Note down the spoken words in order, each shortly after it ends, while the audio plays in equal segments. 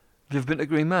Have you ever been to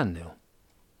Green Man, Neil?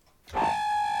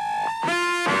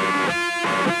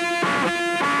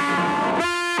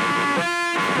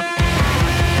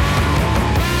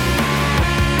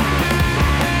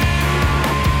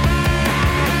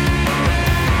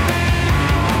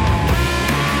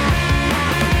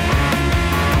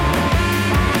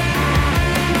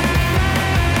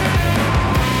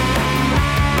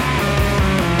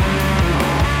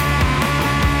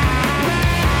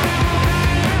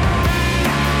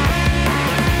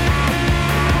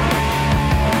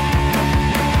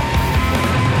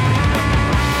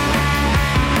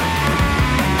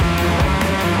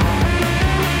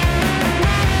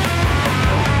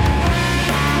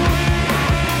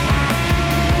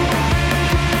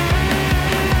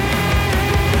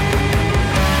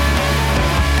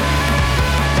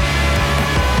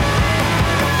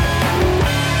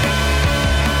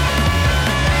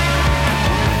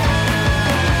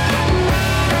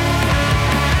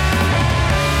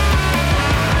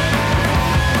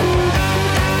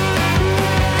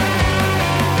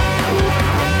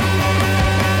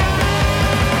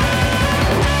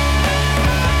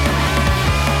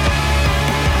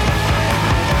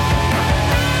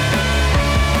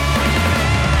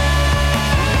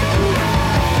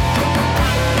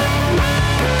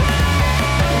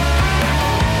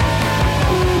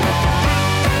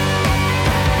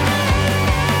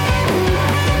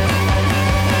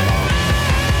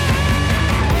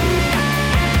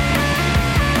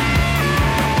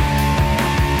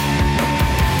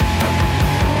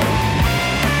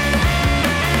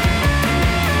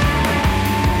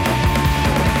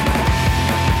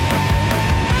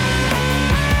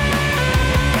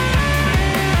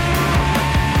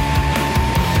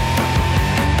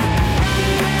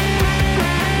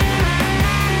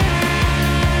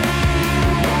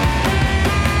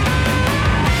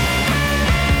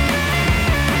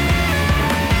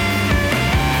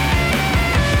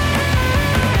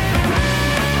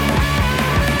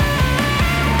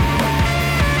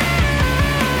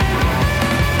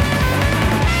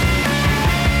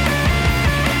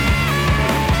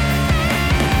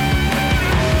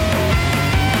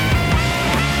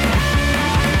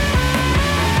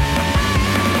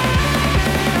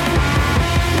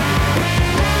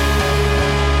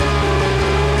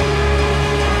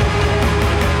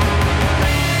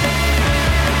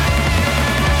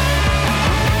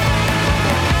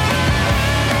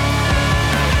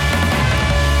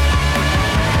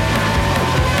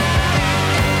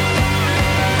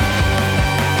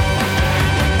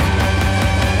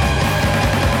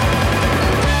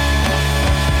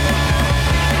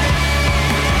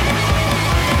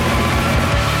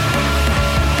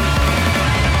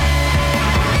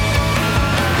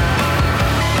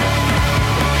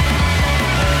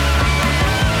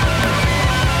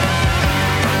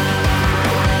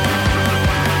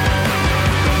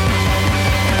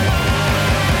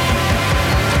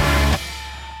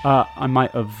 I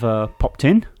might have popped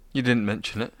in. You didn't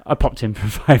mention it. I popped in for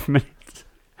 5 minutes.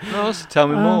 No, so tell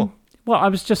me more. Well, I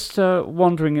was just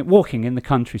walking in the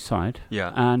countryside.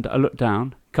 Yeah. And I looked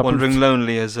down. Wandering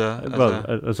lonely as a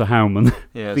howman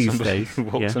yeah, these somebody days. who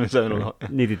walks on his own a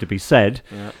lot. Needed to be said.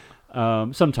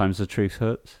 Yeah. Sometimes the truth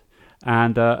hurts.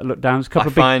 And I looked down.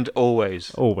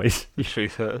 Always. The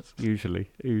truth hurts. Usually.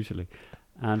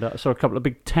 And I saw a couple of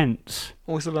big tents.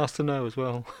 Always the last to know as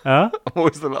well. Huh?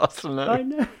 Always the last to know. I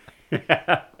know.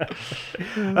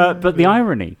 But the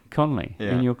irony, Conley,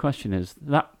 in your question is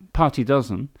that party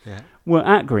dozen were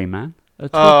at Green Man.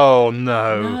 Oh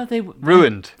no! They were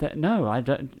ruined. No, I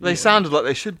don't. They sounded like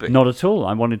they should be. Not at all.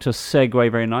 I wanted to segue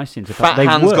very nicely into Fat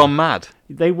Hands Gone Mad.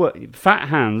 They were Fat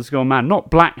Hands Gone Mad, not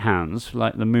Black Hands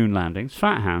like the moon landings.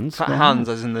 Fat Hands. Fat Hands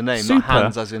as in the name, not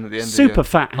hands as in at the end. Super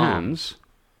Fat Hands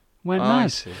went mad. I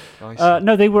see.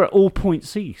 No, they were at All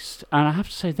Points East, and I have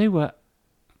to say they were.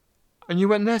 And you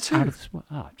went there too?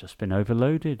 I've just been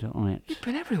overloaded on it. You've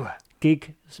been everywhere.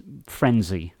 Gig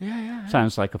Frenzy. Yeah.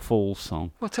 Sounds like a fall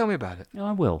song. Well, tell me about it.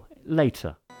 I will.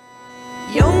 Later.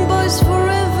 Young boys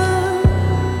forever,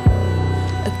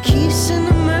 a kiss and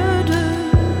a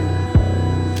murder,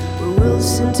 we will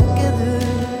sing together.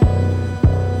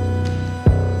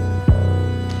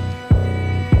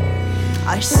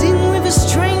 I sing with a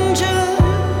stranger,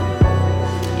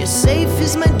 you're safe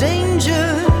is my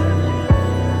danger.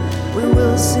 We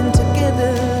will sing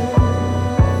together.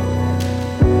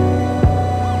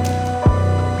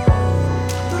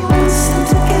 We will sing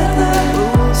together. We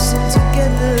will sing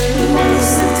together. We will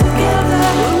sing together.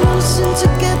 We will sing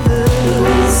together. We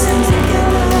will sing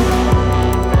together.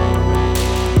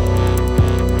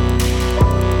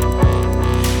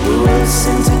 We will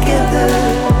sing together.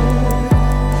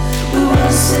 We will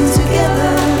sing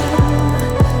together.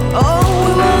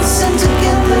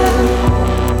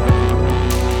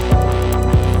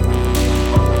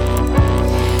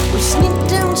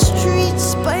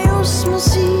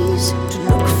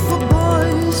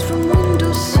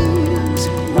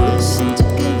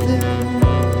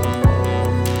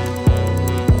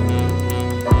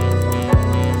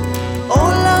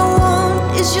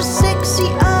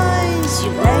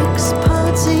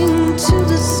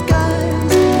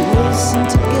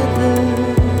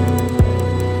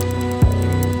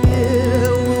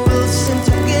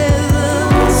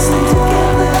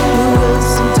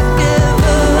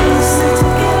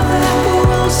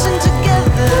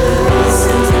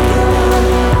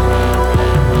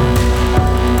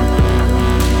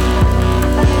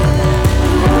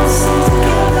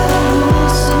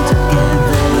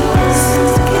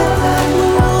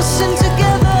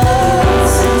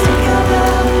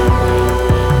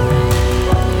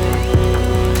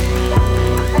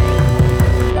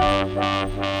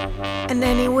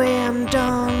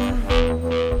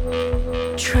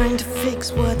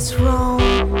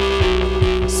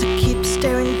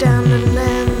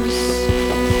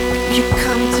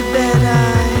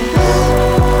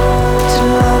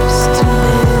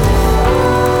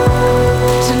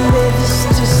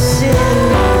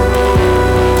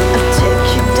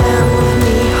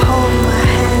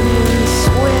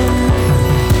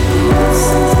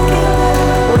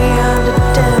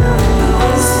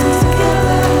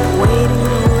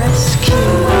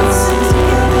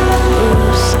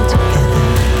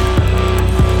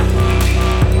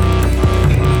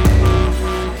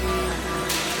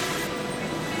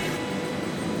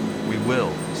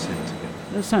 sin together.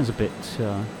 That sounds a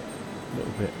little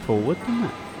bit forward, doesn't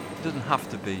it? It doesn't have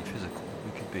to be physical.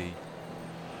 We could be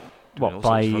doing What, all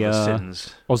by sorts of other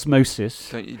sins.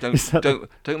 osmosis?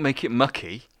 Don't make it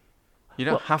mucky. You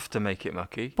don't have to make it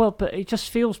mucky. Well, but it just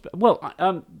feels...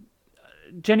 Well,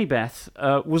 Jenny Beth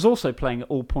was also playing at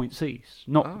All Points East,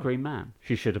 not Green Man.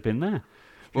 She should have been there.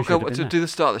 We'll go to do the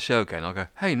start of the show again. I'll go,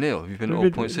 hey, Neil, have you been at All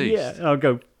Points East? Yeah, I'll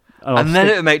go... and then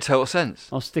it'll make total sense.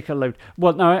 I'll stick a load...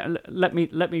 Well, no, let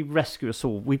me rescue us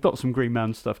all. We've got some Green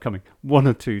Man stuff coming. 1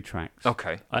 or 2 tracks.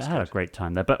 Okay. I had a great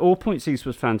time there. But All Points East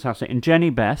was fantastic. And Jenny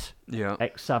Beth,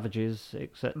 ex-Savages,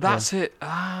 etc. That's it.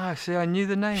 See, I knew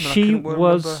the name. She and I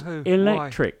was remember who.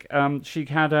 electric. She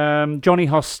had Johnny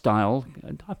Hostile.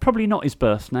 Probably not his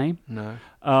birth name. No.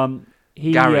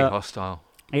 Gary Hostile.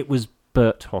 It was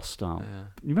Bert Hostile. Yeah.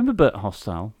 You remember Bert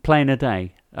Hostile? Playing a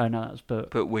Day. Oh, no, that's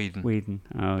Bert Whedon.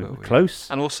 Oh, close.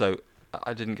 And also,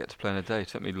 I didn't get to play in a day. It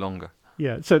took me longer.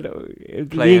 Yeah, so...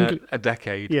 Playing a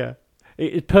decade. Yeah.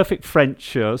 It's perfect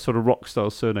French sort of rock style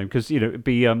surname, because, it'd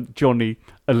be Johnny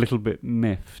a little bit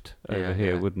miffed over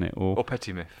here, wouldn't it? Or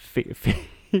Petit Miff.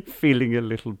 Feeling a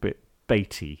little bit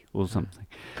Beatty or something.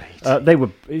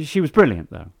 Beatty. She was brilliant,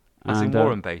 though. As in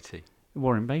Warren Beatty.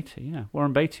 Warren Beatty, yeah.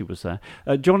 Warren Beatty was there.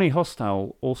 Johnny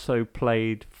Hostile also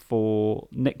played for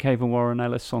Nick Cave and Warren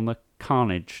Ellis on the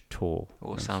Carnage tour.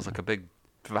 Oh, sounds like a big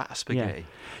vat of spaghetti. Yeah.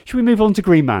 Should we move on to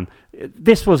Green Man?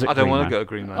 This was I don't want to go to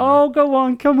Green Man. Oh, go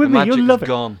on. Come with me. You'll love it.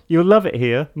 Gone. You'll love it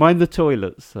here. Mind the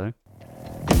toilets, though.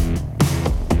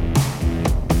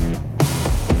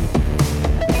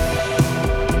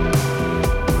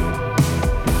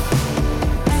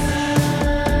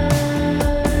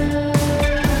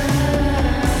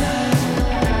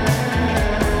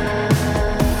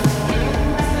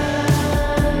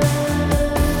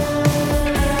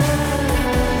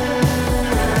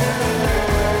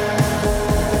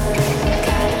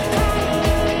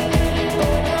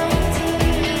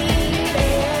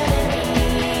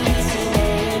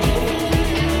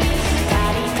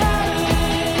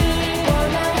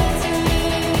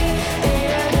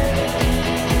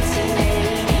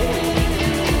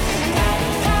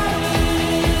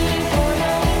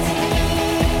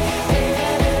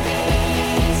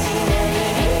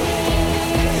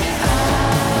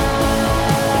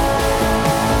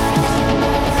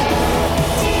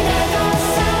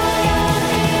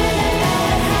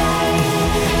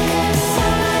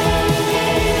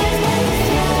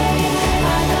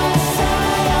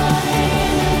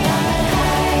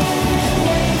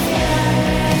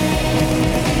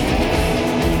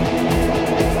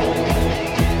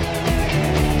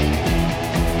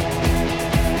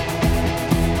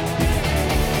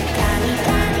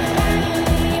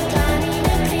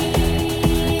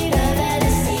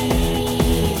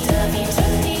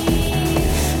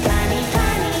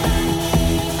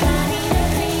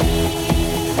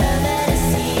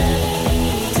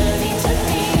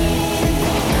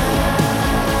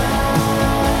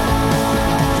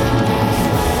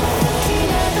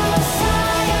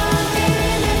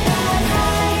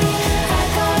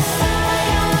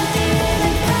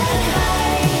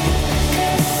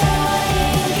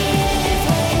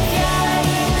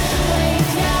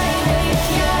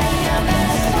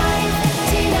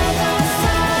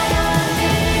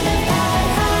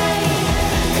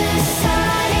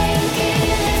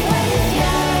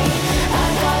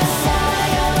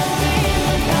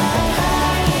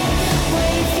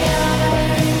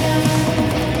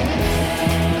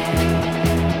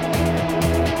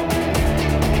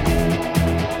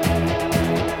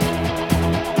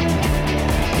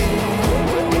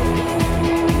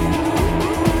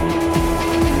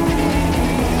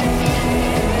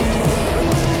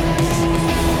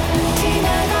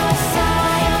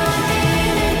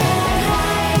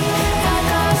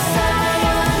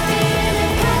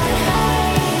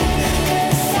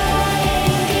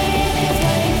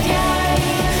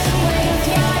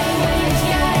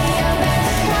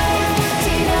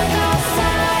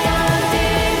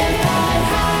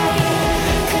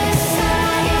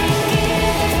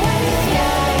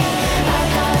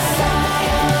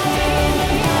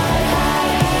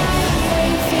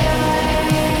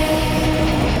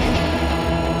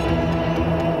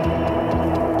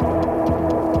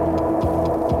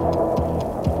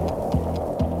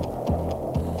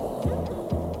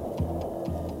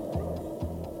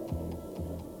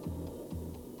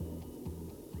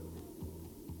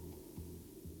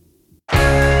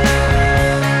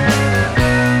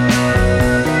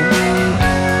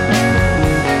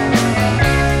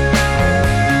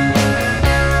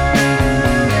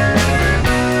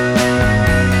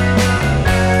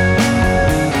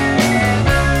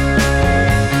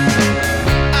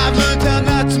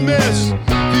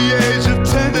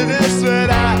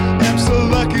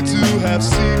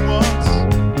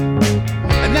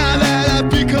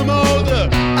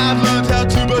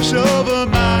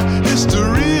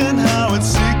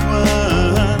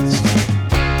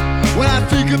 When I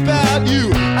think about you,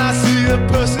 I see a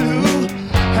person who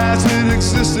hasn't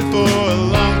existed for a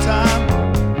long time.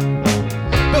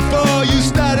 Before you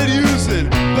started using,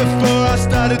 before I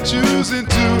started choosing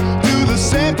to do the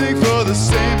same thing for the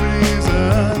same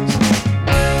reasons.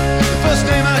 The first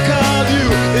name I called you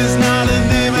is not a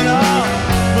name at all,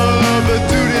 more of a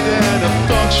duty than a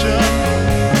function.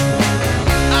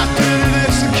 I've been in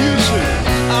execution,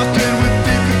 I've been with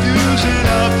the confusion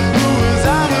of who was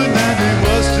I when that name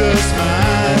was just mine.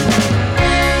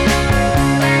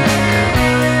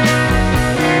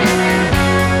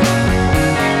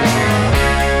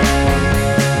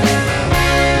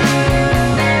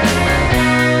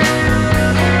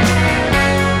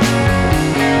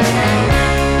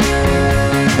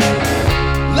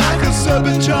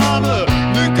 Serpent charmer,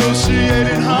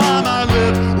 negotiating harm. I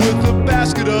live with the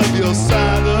basket of your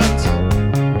silence.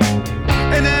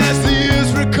 And as the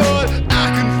years record, I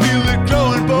can feel it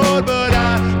growing bored, but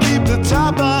I keep the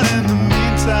top on in the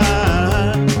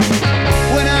meantime.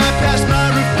 When I pass my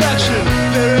reflection,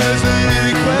 there isn't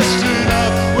any question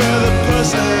of where the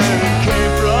person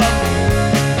came from.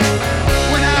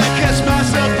 When I catch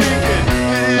myself thinking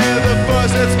and hear the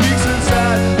voice that speaks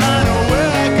inside, I know where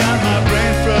I got my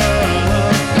brain from.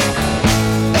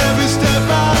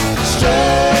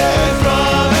 Straight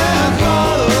from and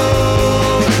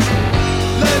followed,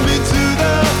 led me to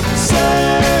the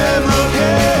same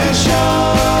location.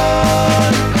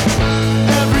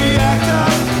 Every act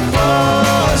of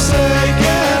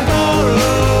forsaken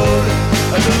borrowed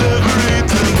a delivery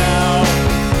to now,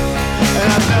 and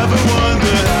I've never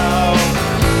wondered how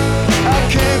I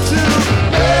came to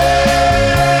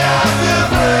lay out the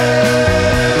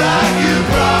bread like you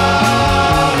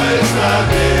promised I'd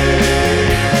be.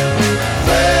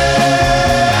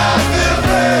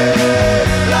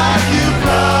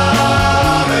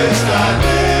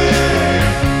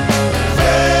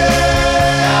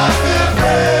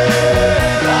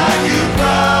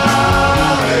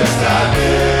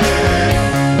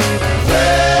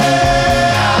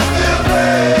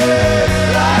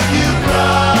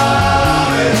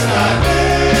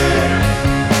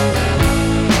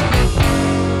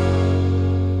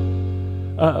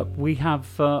 We have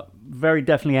very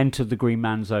definitely entered the Green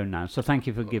Man zone now, so thank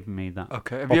you for giving me that.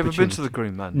 Okay. Have you ever been to the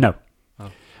Green Man? No. Oh.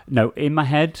 No, in my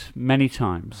head, many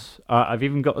times. I've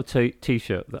even got a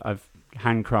T-shirt that I've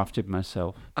handcrafted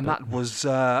myself. And that was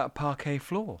parquet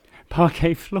floor.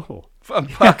 Parquet floor.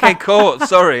 Parquet court,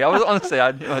 sorry. I was honestly,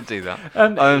 I knew I'd do that.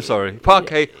 I'm sorry.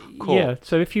 Parquet court. Yeah,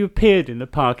 so if you appeared in a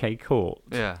parquet court,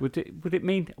 Yeah. would it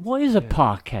mean, what is a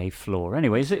parquet floor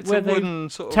anyway? Is it It's where a they wooden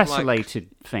sort of tessellated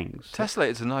things? Tessellated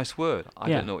is a nice word. I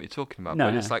Yeah. don't know what you're talking about, No,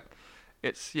 but no. it's like,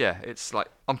 it's like,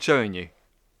 I'm showing you.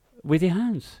 With your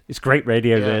hands. It's great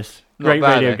radio, Yeah. this. Not Great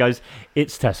bad, radio, eh? guys.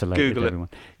 It's tessellated, Google it. everyone.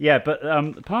 Yeah, but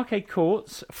Parquet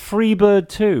Courts, Freebird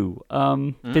 2.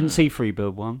 Didn't see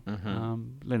Freebird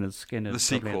 1. Leonard Skinner. The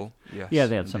sequel. Yes, Yeah,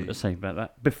 they had something to indeed. say about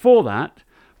that. Before that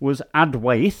was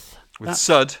Adwaith. With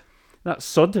Sud. That's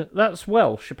Sud. That's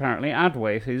Welsh, apparently.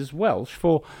 Adwaith is Welsh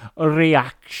for a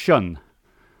reaction.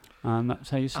 And that's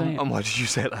how you say it. And why did you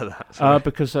say it like that? Sorry.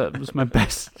 Because that was my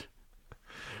best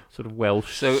sort of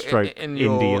Welsh So stroke in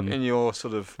Indian. your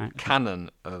sort of accent.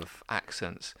 canon of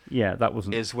accents, Yeah, that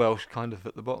wasn't. is Welsh kind of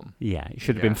at the bottom? Yeah, it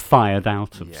should have Yeah. been fired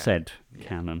out of Yeah. said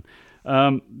canon.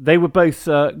 They were both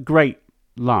great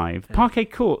live. Parquet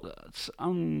Court.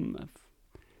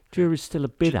 Jury's still a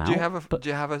bit out. Do you have a but do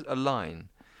you have a line,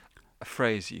 a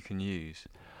phrase you can use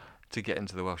to get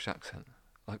into the Welsh accent,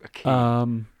 like a key?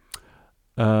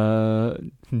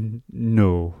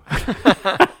 No.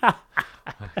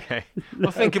 Okay.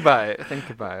 Well, think about it. Think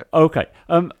about it. Okay.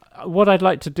 What I'd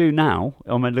like to do now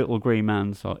on my little green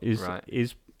man is Right.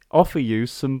 is offer you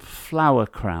some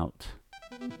flowerkraut.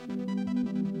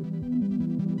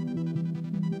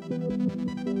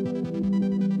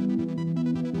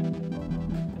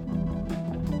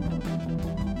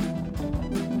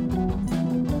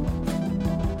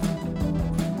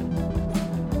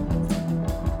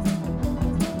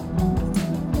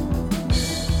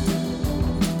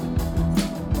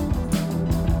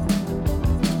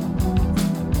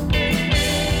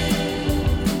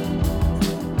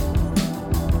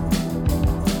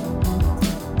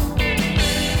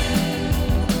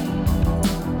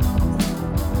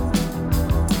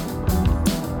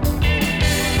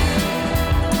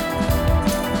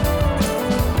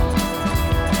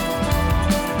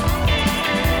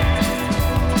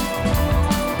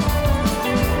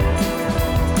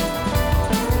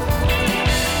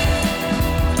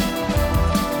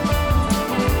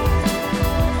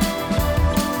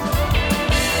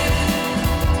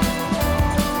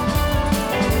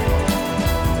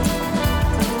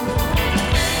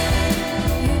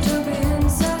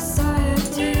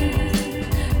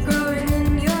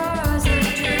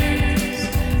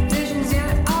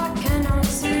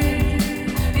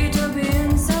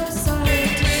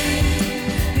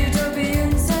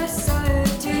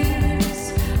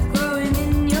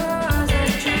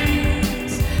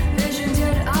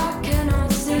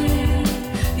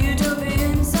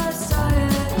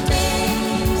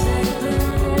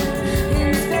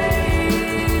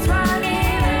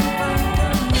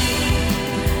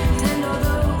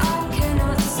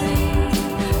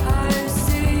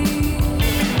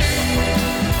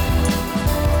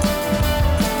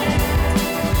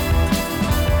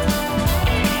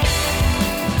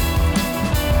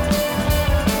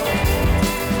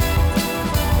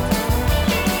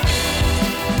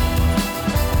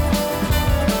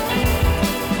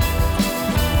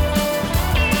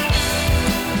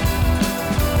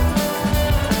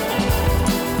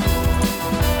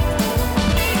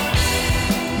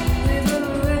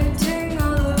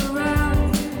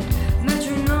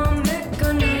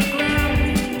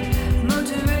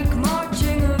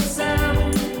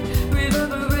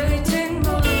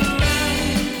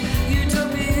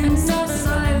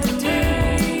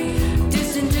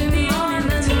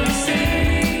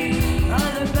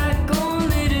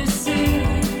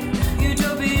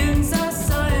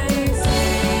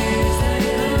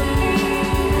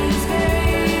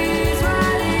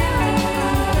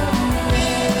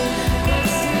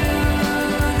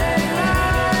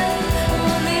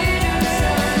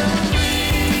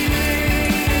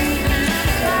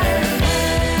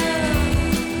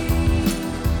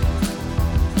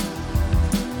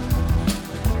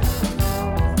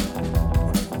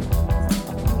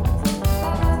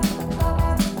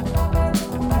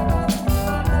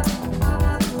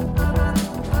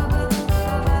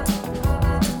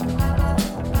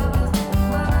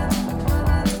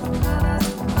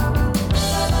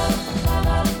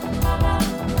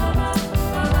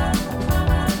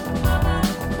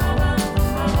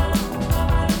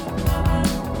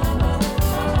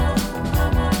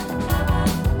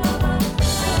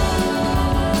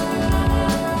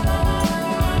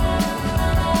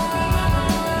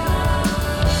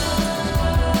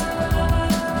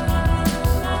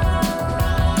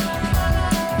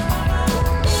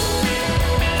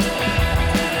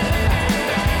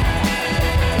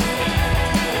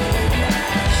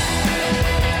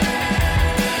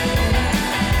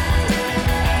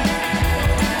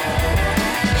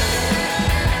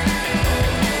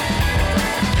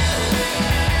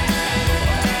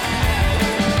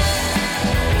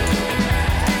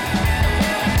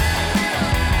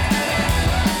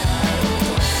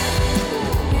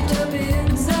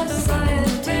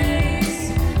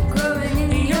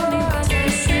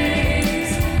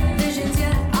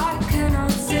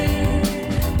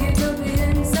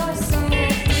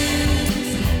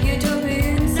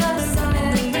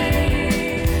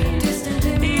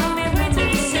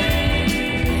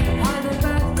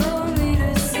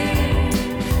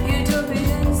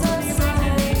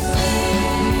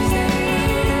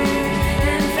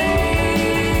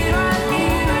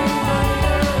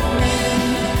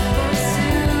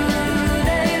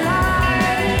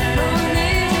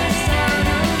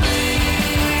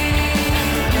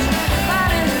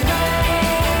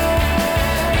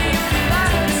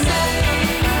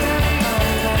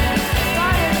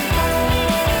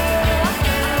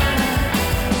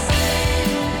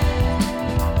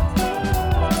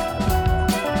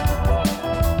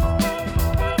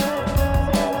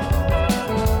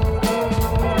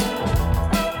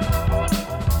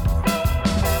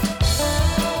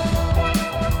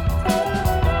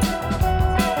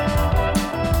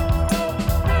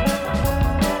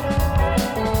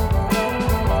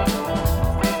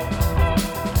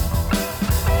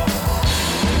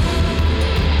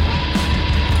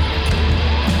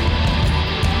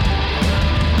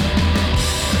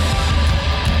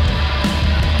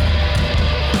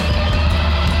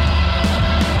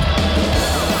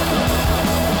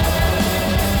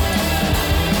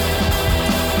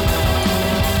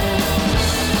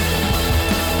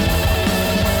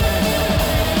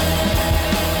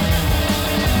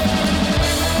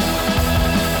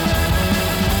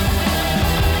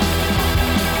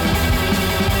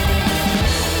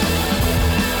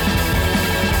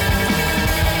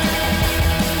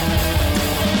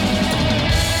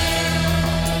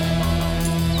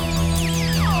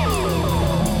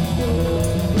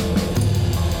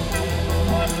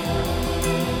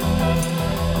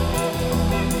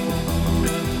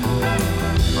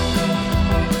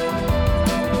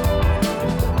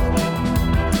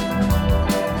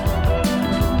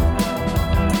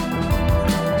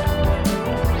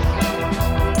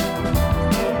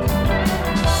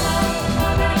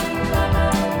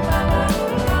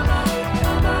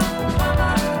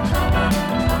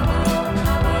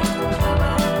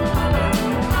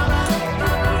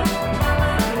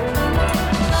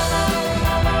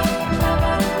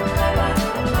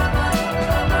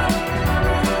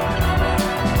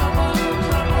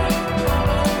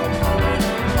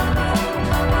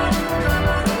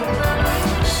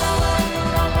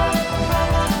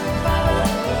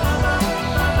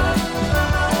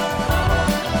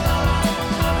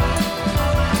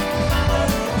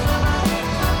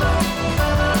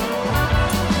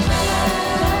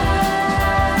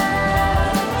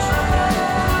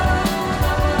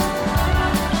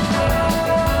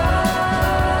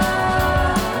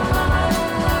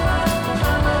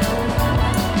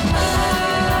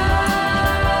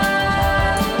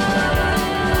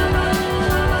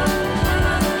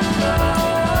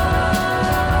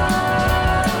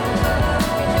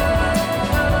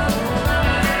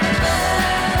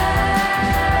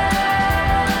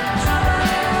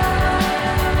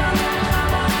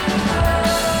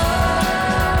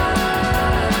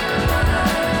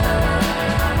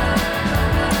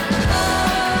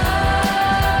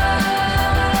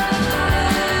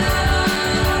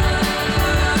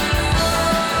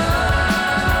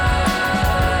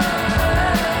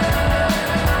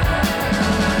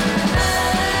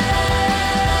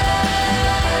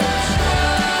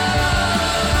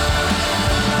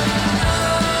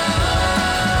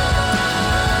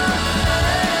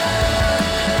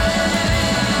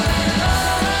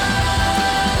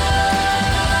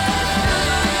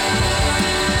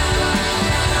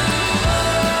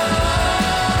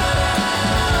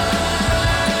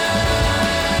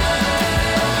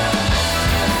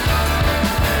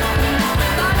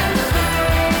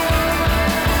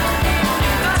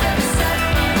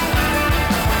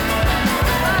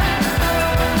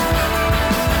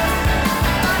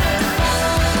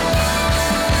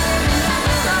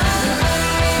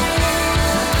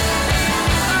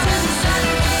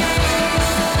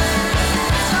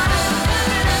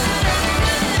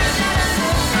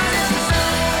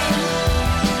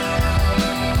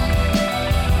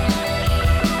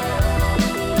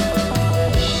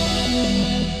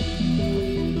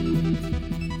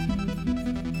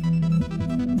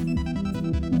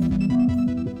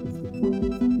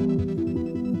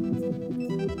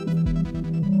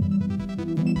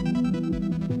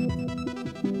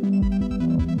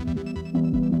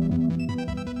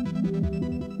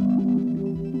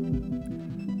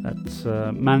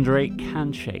 was Mandrake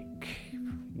Handshake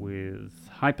with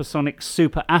Hypersonic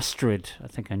Super Astrid. I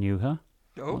think I knew her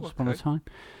once upon a time.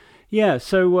 Yeah,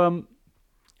 so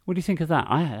what do you think of that?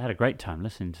 I had a great time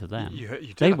listening to them. You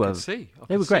did. They I were, could see. I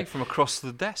they could were see great. from across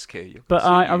the desk here. You could But see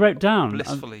I you wrote down,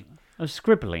 blissfully. I was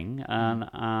scribbling, and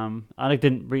I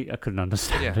didn't read. I couldn't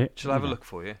understand it. Shall I have a look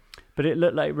for you? But it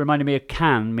looked like it reminded me of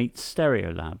Can meets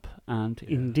Stereolab, and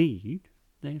indeed,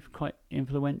 they're quite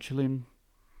influential in.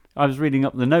 I was reading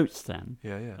up the notes then.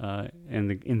 In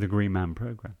the Green Man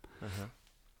program. Uh-huh.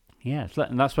 Yeah,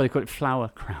 and that's why they call it flower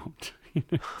kraut.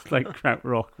 It's like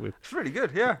krautrock with. It's really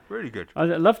good. Yeah, really good. I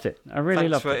loved it. I really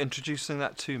Thanks loved for it. introducing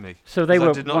that to me. So they 'Cause were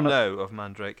I did not know of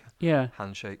Mandrake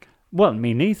Handshake. Well,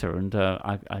 me neither, and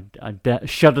I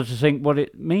shudder to think what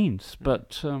it means.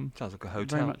 But Sounds like a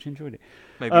hotel. very much enjoyed it.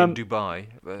 Maybe in Dubai,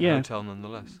 but yeah. a hotel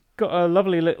nonetheless. Got a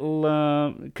lovely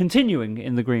little continuing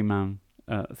in the Green Man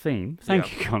theme.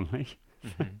 Thank you, Conley.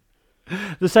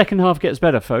 The second half gets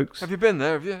better, folks. Have you been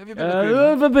there? Have you been to Green Man?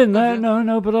 Have I been there? Have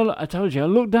No, but I told you, I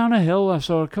looked down a hill, I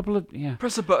saw a couple of... Yeah.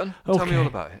 Press the button and tell me Okay. all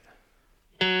about it.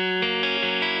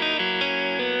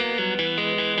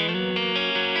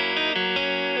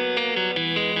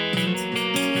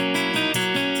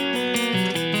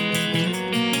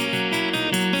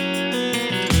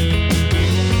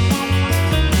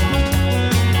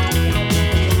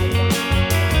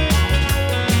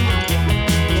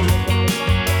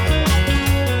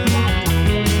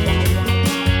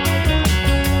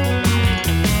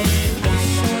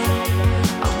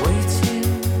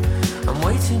 I'm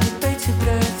waiting with bated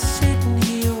breath, sitting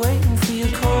here waiting for your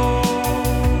call.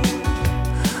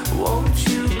 Won't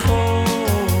you call?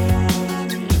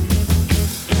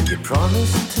 You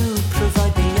promised to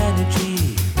provide me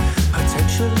energy,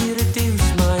 potentially reduce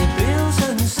my bills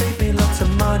and save me lots of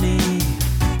money.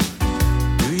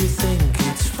 Do you think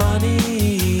it's funny?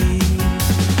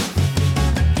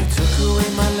 You took away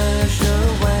my leisure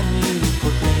when you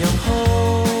put me on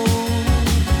hold.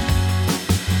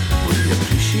 We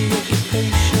appreciate your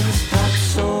patience,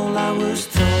 that's all I was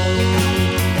told.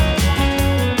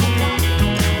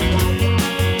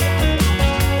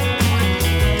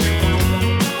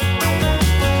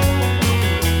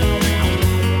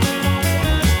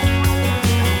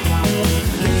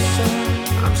 Lisa,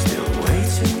 I'm still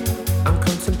waiting. I'm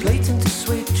contemplating to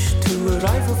switch to a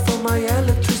rival for my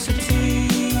electricity,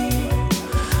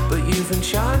 but you've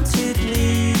enchanted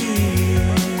me.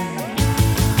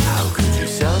 How could you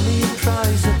sell me a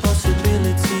prize of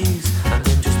possibilities and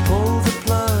then just pull the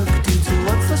plug due to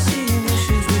unforeseen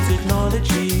issues with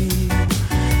technology?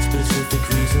 Specific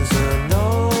reasons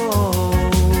unknown.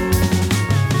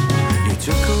 You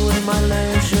took away my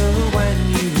leisure when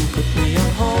you put me on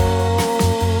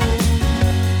hold.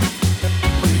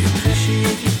 We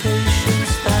appreciate your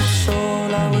patience, that's all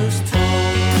I was told.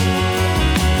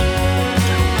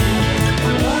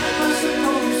 What am I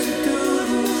supposed to do?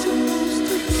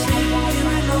 Sit here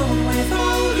alone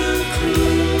without a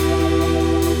clue.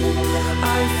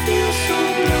 I feel so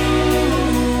blue.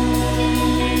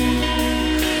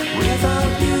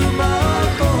 Without you, my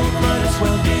boat might as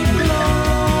well be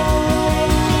blown.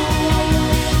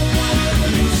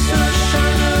 Lisa,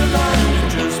 shine a light,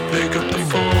 just pick up the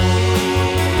phone.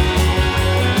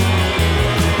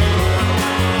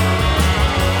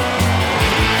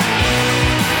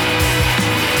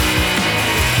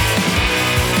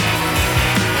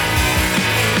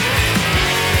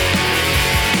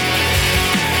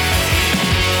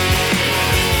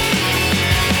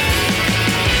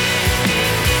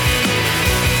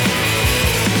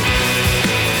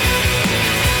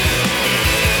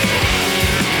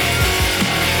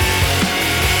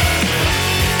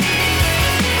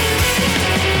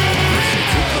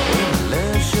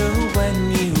 Leisure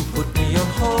when you put me on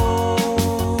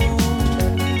hold.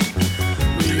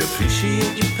 We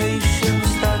appreciate your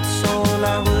patience, that's all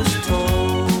I was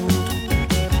told.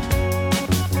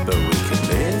 But we can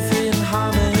live in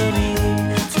harmony,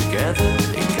 together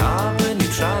in carbon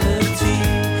neutrality.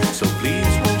 So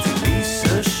please won't you,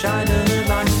 Lisa, shine a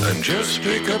light and just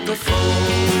pick up the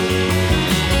phone.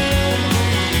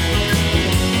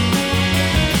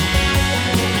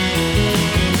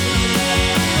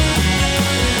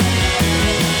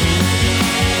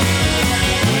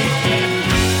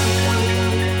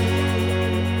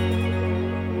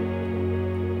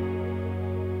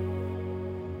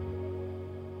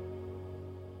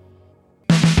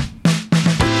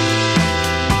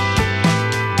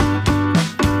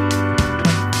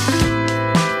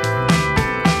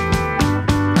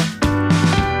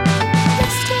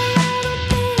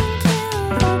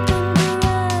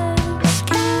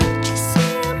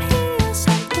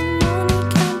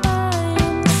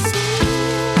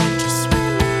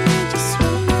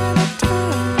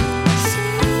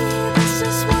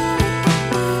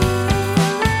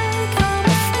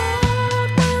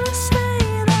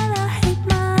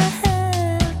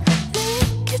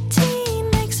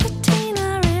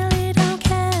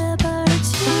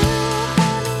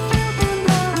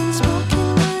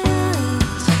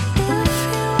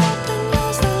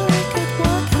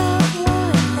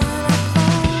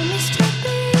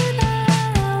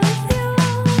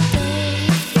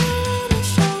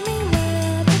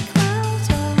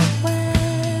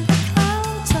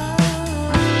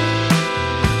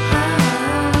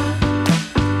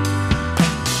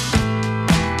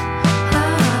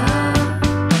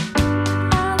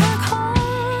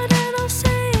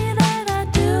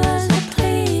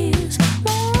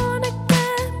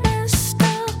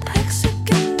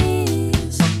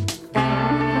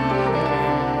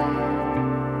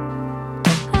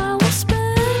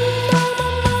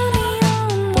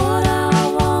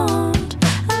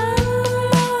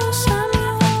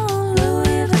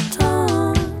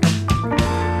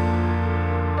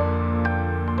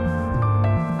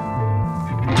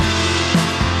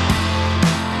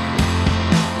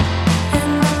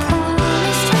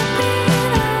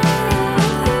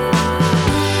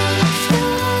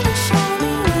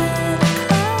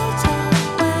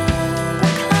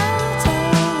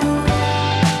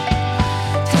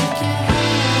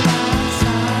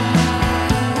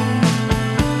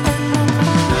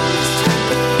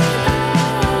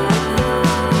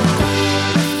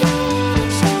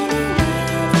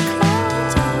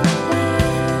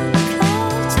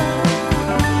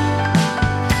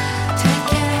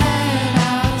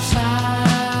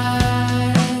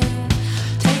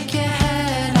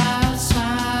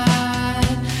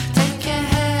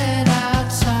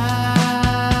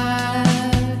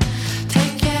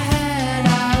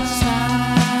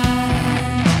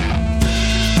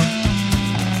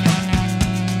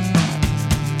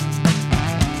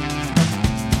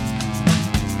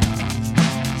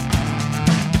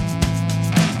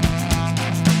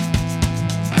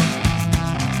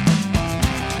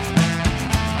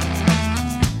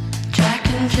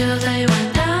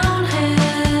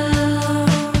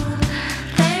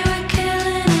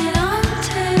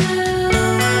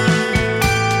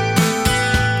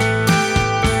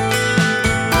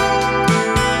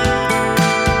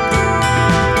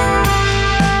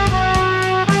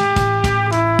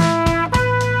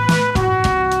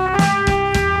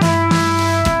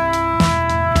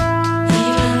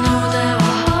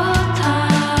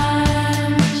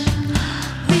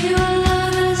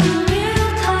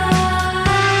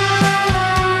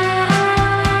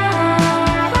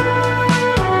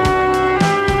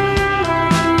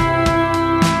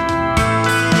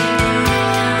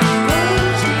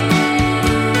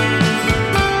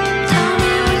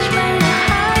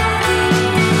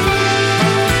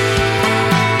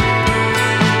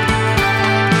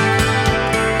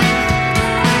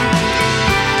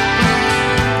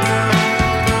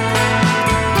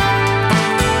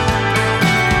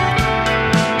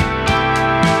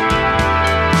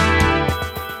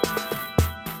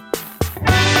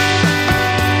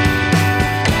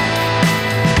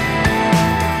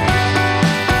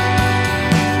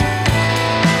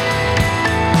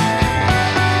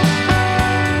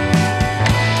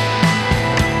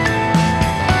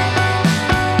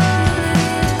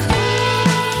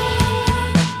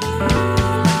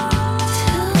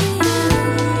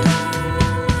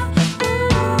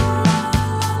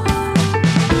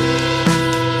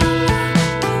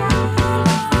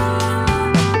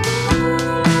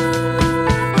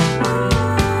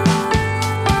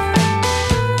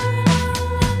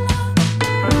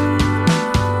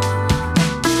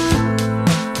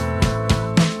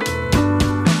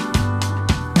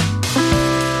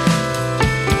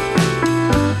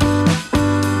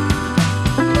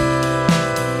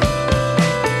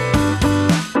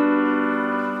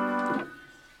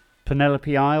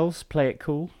 Penelope Isles, Play It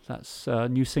Cool. That's a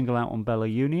new single out on Bella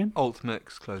Union. Alt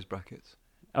mix, close brackets.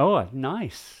 Oh,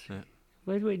 nice. Yeah.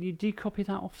 Wait, did you copy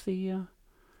that off the...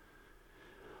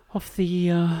 Off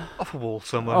a wall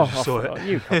somewhere. Oh, I just saw it.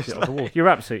 You copied it off the wall. You're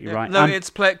absolutely right. No, it's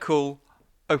Play It Cool,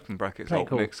 open brackets, Play It alt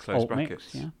Cool, mix, close alt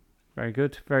brackets. mix, yeah. Very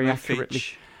good. Very No accurately.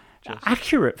 feature, just-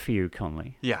 Accurate for you,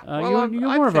 Conley. Yeah. You're I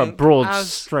more of a think broad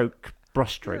as- stroke,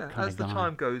 brushstroke Yeah, kind as of the guy.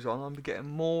 time goes on, I'm getting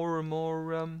more and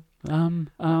more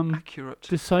accurate.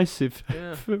 Decisive.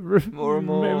 Yeah. For More and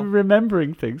more.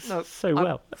 remembering things No, so I'm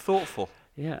well. thoughtful.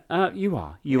 Yeah, you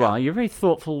are. You Yeah. are. You're very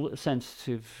thoughtful,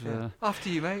 sensitive. Yeah. After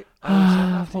you, mate.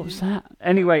 What was that?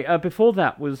 Anyway, before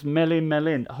that was Melin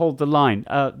Melin, Hold the Line.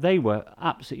 They were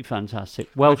absolutely fantastic.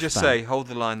 I'll Welsh just band. say, hold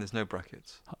the line. There's no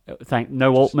brackets.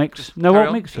 No alt mix. Just No carry alt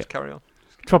on, mix. Just carry on.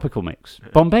 Tropical mix.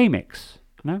 Bombay mix.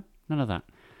 No, none of that.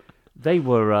 They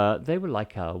were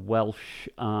like a Welsh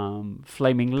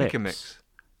Flaming Lips. Pick a mix.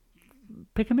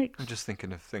 Pick a mix. I'm just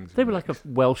thinking of things. They were like a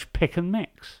Welsh pick and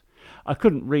mix. I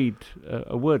couldn't read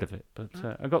a word of it, but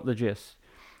I got the gist.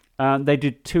 They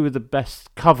did two of the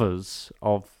best covers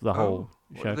of the whole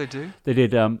What show. did they do? They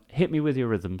did Hit Me With Your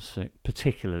Rhythm,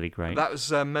 particularly great. That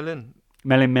was Melin.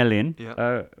 Melin Melin,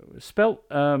 Yeah. spelt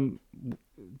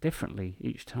differently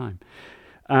each time.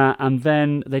 And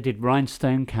then they did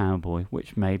Rhinestone Cowboy,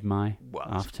 which made my Wow.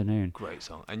 afternoon. Great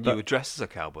song. And But- you were dressed as a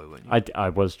cowboy, weren't you? I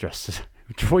was dressed as...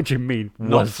 What do you mean,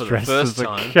 Not was for the dressed first as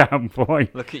time. a cowboy?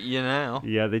 Look at you now.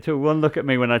 Yeah, they took one look at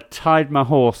me when I tied my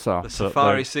horse up. The at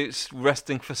safari suit's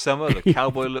resting for summer. The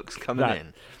cowboy looks coming That-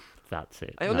 in. That's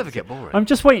it. It'll that's never it. get boring. I'm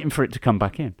just waiting for it to come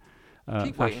back in.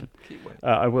 Keep fashion. waiting. Keep waiting.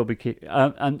 I will be keep.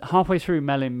 And halfway through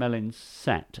Melin Melin's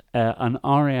set, an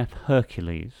RAF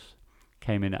Hercules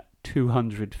came in at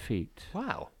 200 feet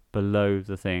Wow. below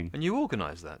the thing. And you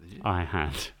organised that, did you? I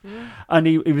had, and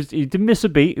he didn't miss a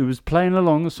beat. He was playing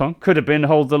along the song. Could have been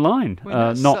Hold the Line,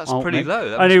 Well, not that's alt pretty mix. low.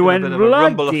 That And must he have went, been a bit of a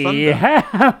rumble of bloody thunder."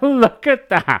 hell! Look at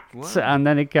that! Wow. And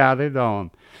then he carried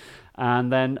on,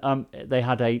 and then they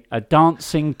had a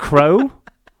dancing crow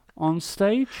on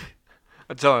stage.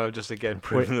 Sorry, I'm just again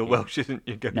proving the Wait, Welsh isn't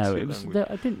your go-to No, it was. language.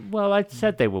 I didn't. Well, I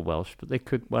said they were Welsh, but they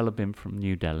could well have been from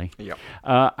New Delhi. Yep.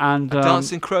 And A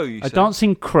dancing crow, you a said?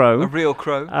 dancing crow. A real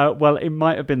crow? Well, it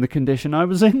might have been the condition I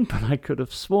was in, but I could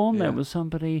have sworn there Yeah. was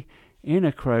somebody in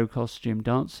a crow costume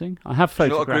dancing. I have Do you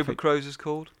know what a photographic. group of crows is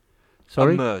called?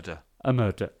 Sorry, A murder. a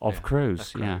murder of Yeah,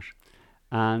 crows. a Yeah. crash.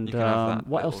 And You can have that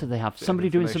what else little did they have? bit of Somebody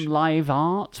doing some information. live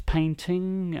art,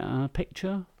 painting,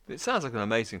 picture, It sounds like an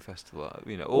amazing festival.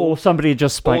 or somebody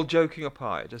just all spoke. joking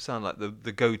apart, it just sounds like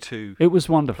the go-to It was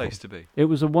wonderful. place to be. It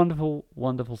was a wonderful,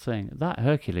 wonderful thing. That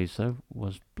Hercules, though,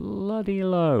 was bloody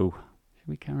low. Should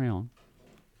we carry on?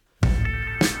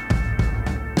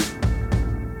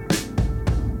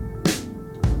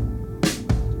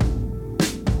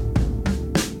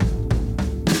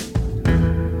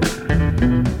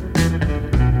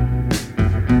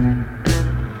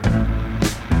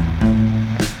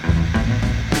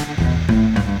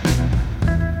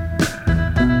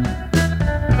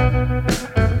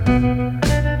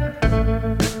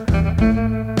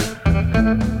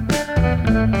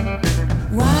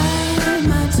 Why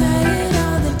am I tired?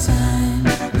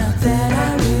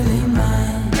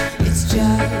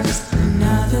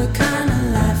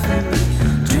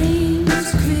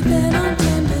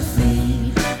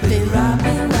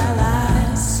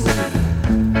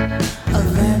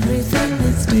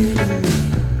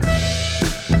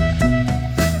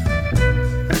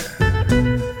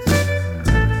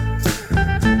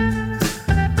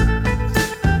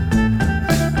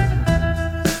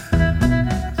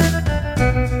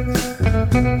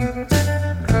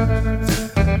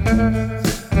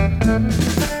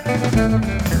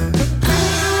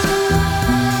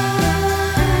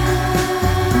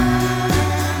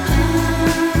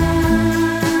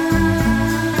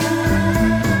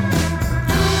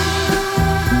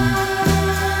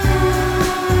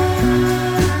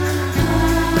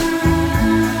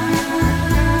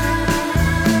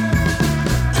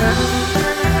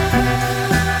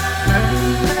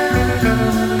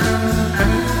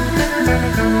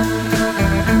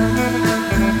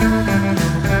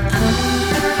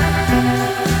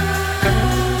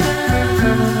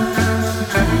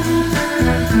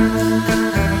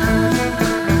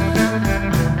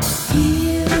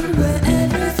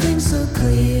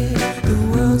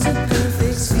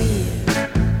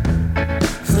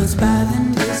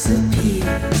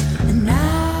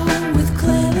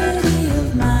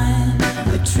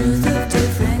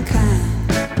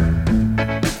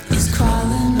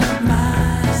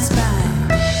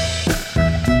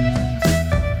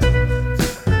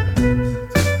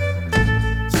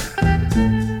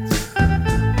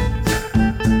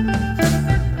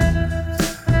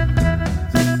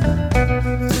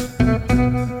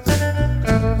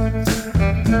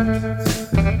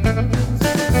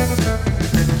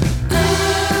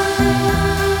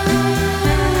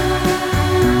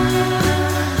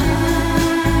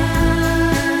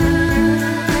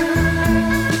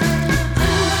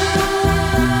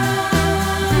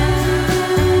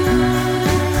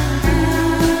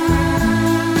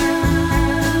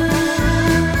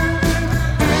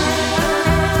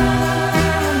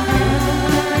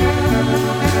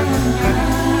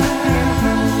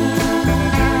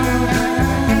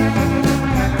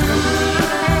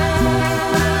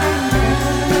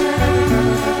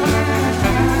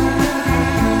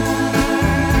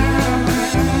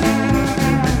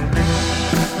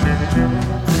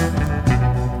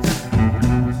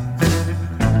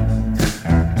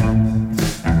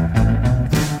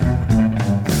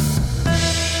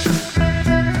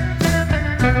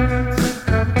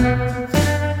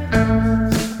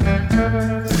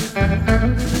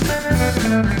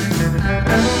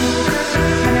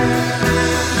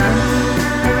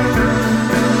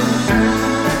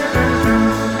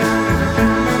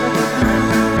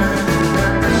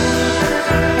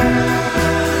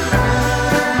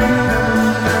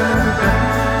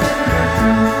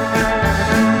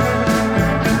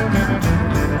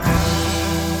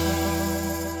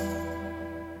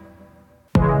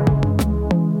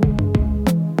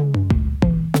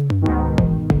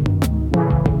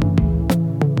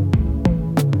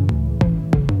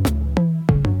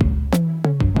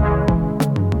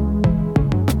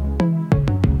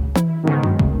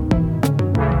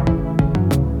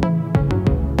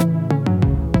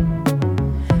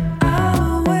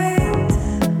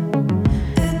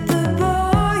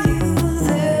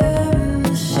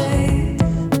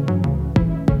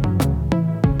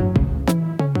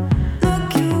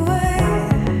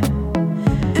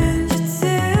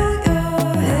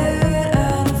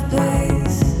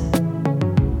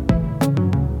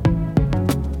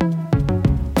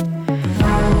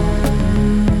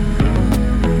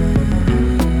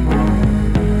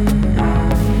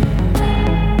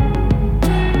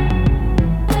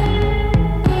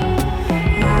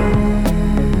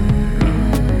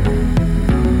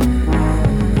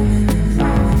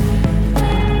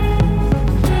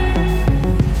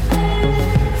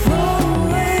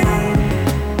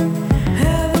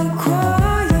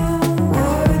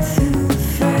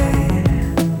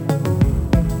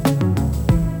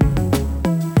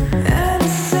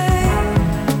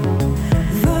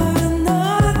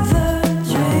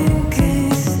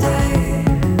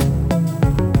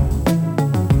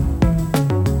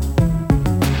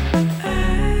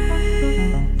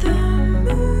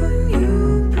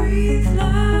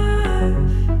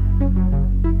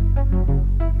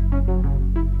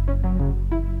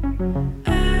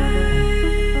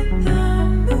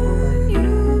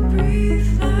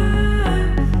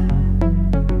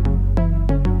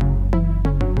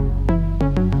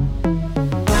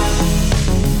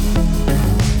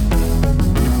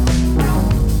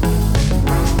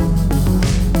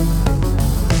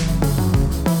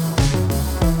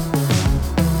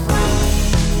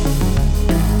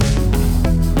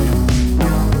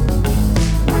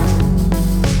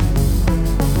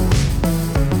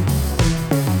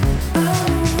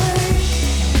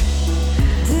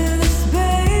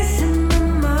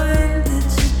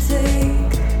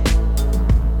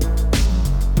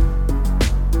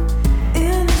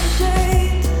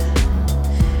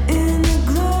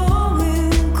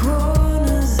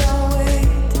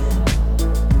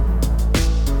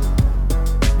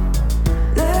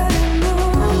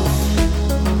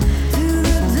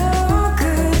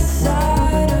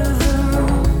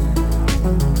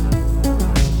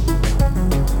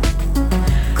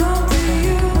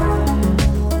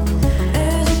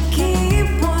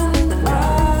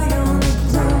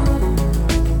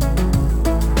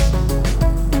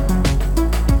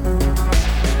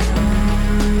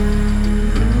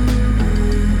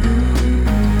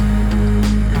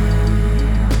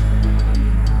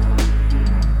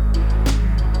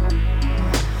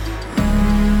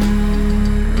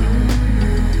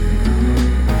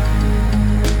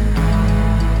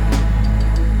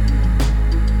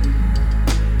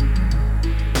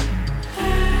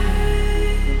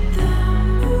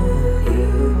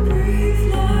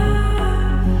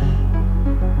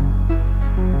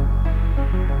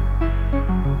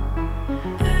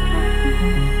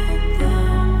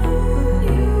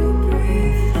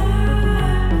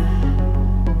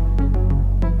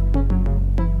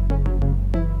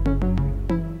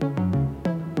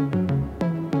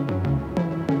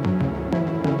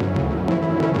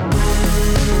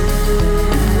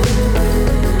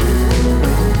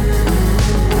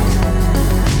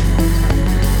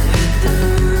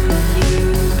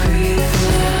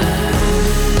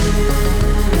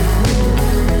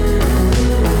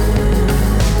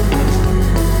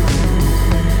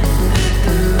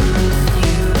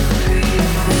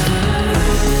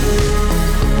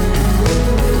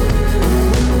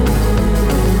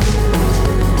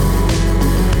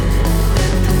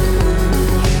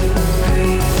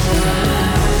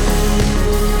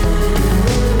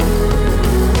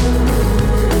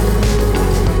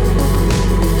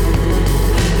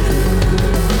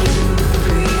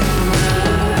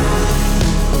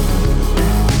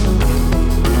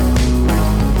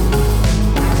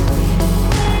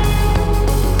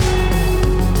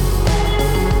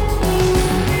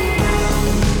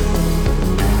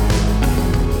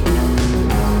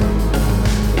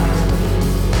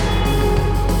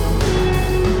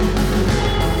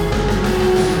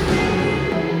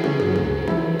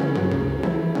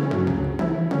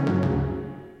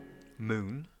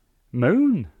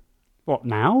 Moon. What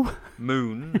now?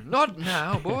 Moon. Not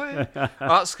now, boy.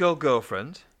 Arts Girl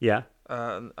Girlfriend. Yeah.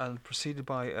 And preceded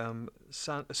by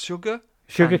Sugar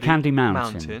Candy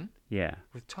Mountain. Yeah.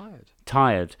 With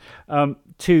Tired.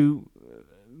 Two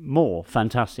more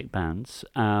fantastic bands.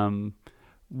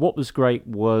 What was great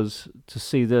was to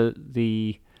see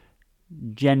the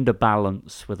gender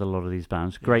balance with a lot of these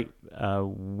bands. Great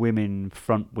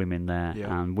front women there,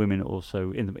 and women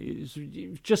also in the. It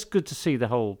was just good to see the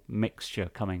whole mixture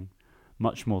coming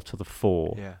much more to the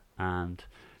fore. Yeah. And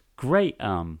great.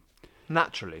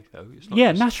 Naturally, though. It's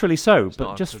not naturally so,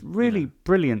 but just really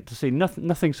brilliant to see.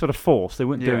 Nothing sort of forced. They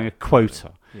weren't doing a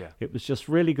quota. Yeah. It was just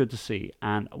really good to see.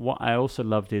 And what I also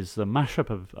loved is the mashup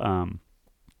of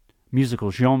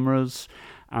musical genres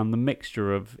and the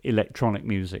mixture of electronic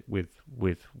music with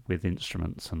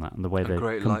instruments and that, and the way they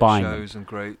great combine light shows them. and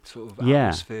great sort of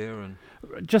atmosphere and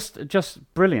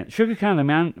just brilliant. Sugar Candy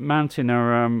Mountain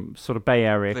are sort of Bay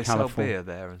Area, they California. sell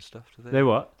beer there and stuff, do they? They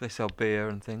what? They sell beer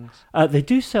and things. They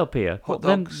do sell beer. Hot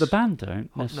Then dogs. the band don't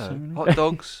necessarily. Hot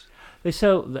dogs. They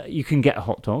sell. You can get a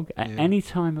hot dog at any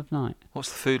time of night.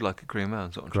 What's the food like at Green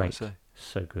Mountain? What I'm trying to say.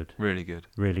 So good. Really good.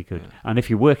 Really good. Yeah. And if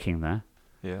you're working there,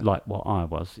 Yeah. like what I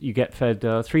was, you get fed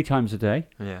 3 times a day.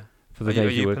 Yeah. For the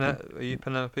days you're working. Are you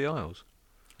Penelope Isles?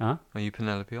 Huh? Are you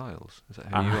Penelope Isles? Is that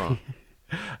who you are?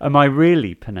 Am I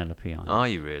really Penelope Island? Are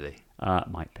you really?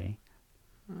 Might be.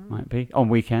 Might be. On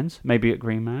weekends, maybe at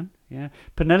Green Man. Yeah.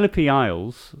 Penelope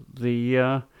Isles,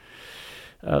 the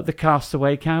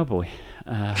castaway cowboy.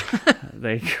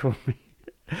 They call me.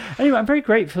 Anyway, I'm very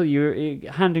grateful you're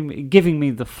giving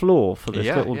me the floor for this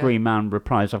little Green Man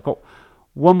reprise. I've got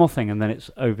one more thing, and then it's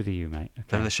over to you, mate. Okay.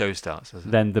 Then the show starts, doesn't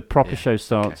it? Then the proper show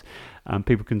starts, and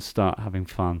people can start having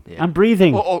fun and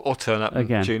breathing. Or turn up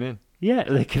again. And tune in. Yeah,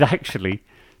 they could actually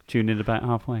tune in about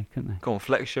halfway, couldn't they? Go on,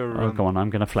 flex your... go on, I'm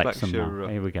going to flex them now.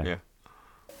 Here we go. Yeah.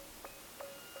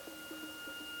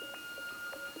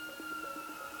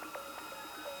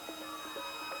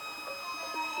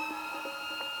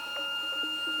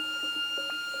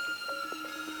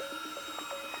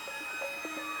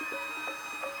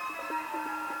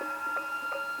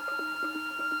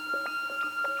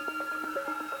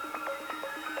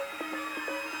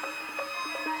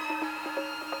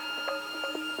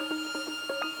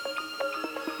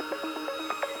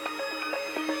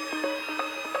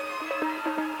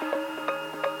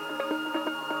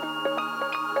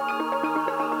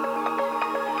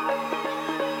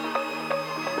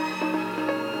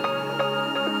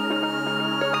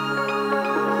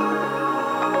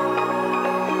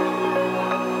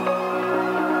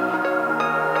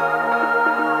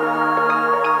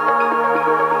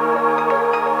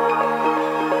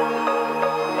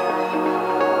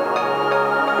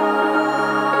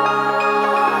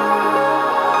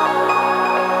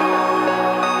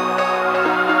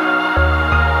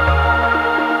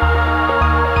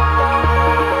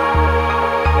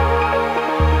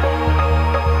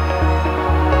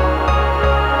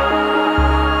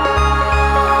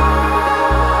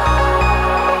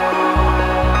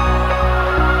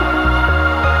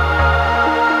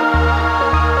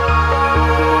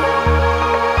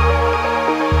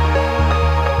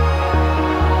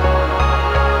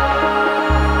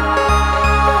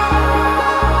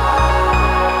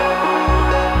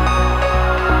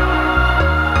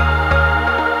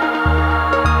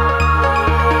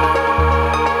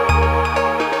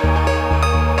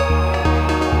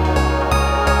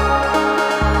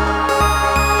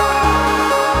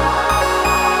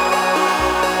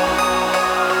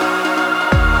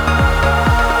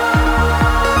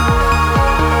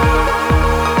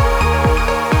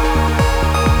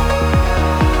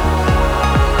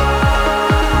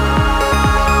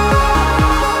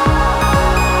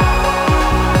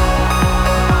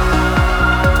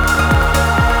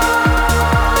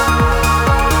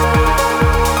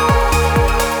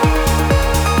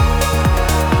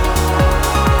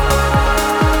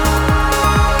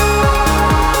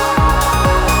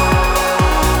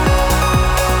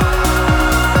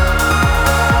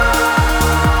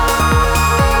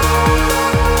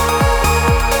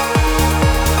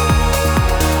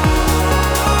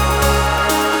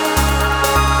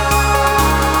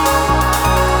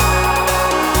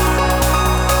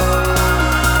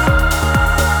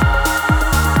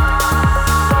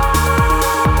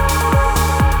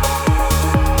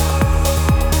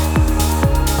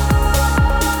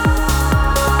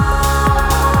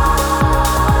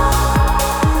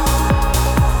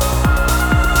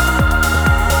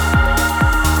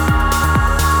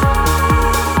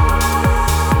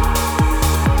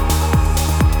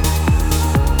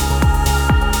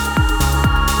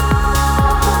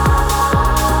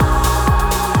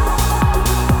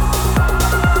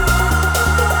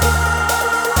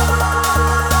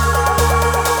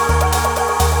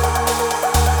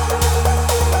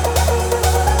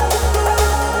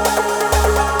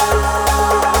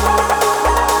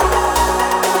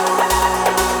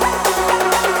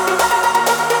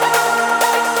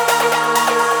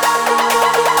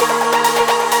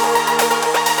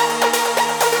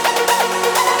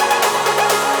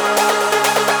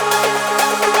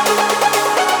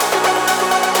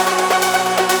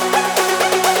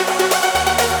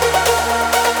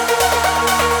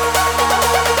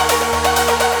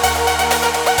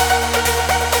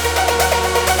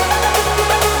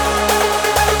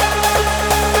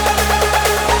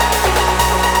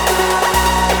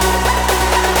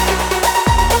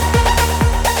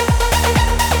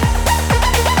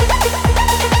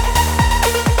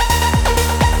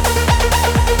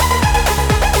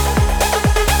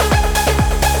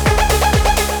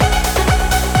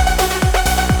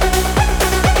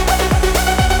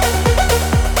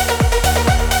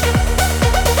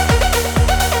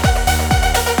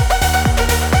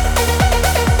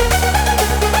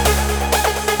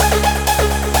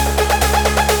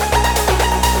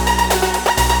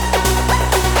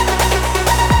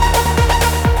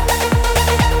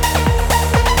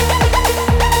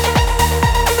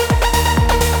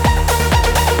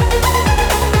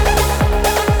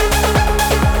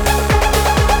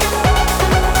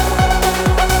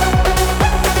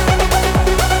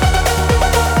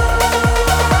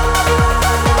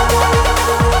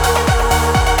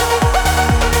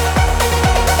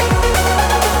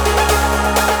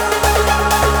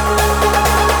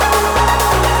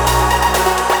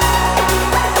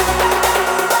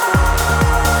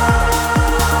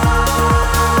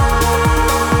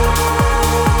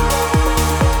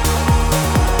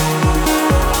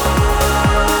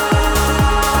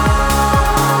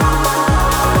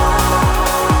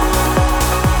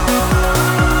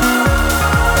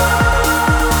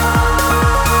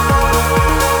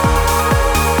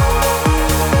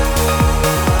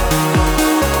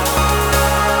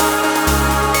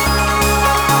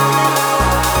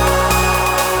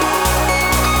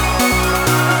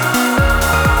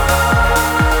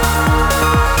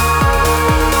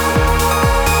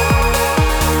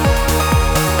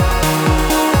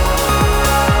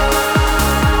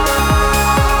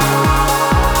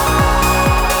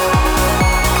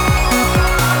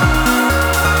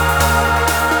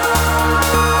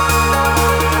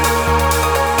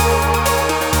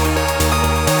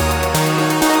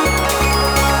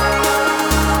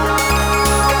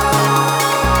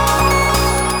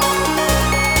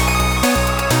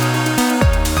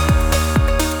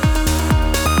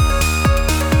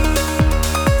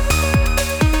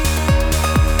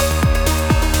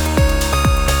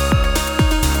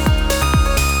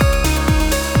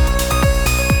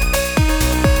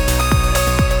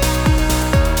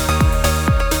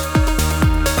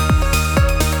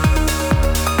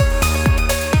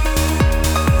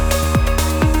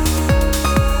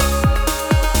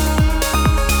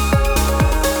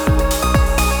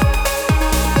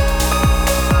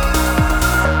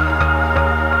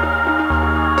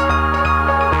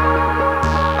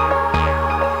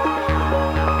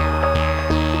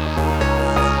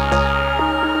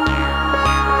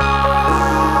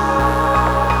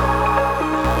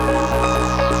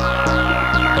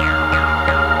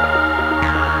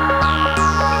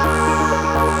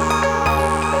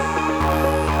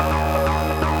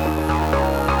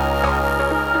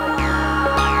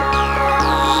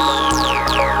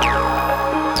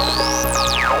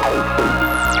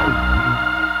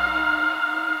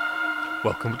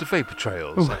 Welcome to Vapor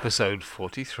Trails, episode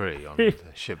 43 on the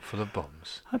Ship Full of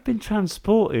Bombs. I've been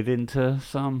transported into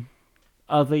some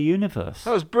other universe.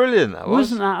 That was brilliant, that was.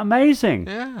 Wasn't that amazing?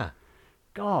 Yeah.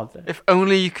 God. If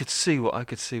only you could see what I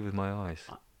could see with my eyes.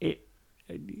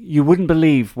 You wouldn't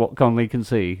believe what Conley can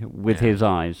see with his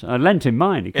eyes. I lent him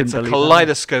mine. He couldn't It's a believe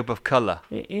kaleidoscope of colour.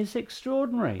 It is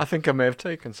extraordinary. I think I may have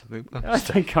taken something. I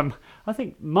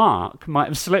think Mark might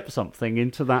have slipped something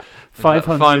into that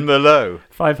 500 Fine Merlot.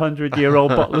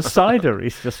 500-year-old bottle of cider.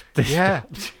 He's just Yeah.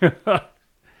 A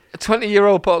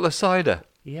 20-year-old bottle of cider.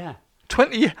 Yeah.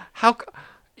 20. How?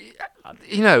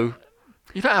 You know,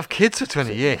 you don't have kids for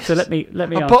 20 years. So let me A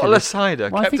ask you bottle of this. cider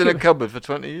Well, I kept think in a it- cupboard for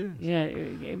 20 years. Yeah,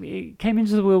 it came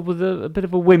into the world with a bit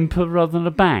of a whimper rather than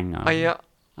a bang. I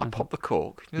popped the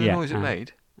cork. You know the noise it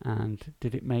made? And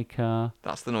did it make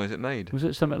That's the noise it made. was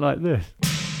it something like this?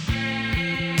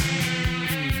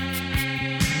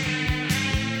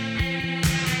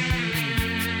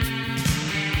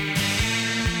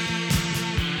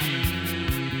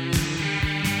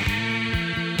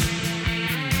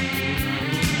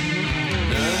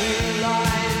 Early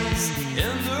lines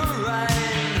in the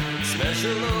rain,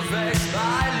 special effects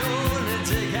by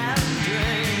lunatic and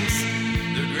drinks.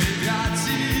 The graveyard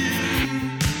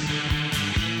scene,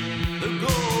 the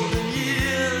golden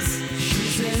years.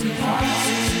 She's in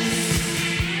parties,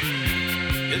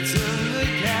 it's in the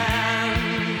can.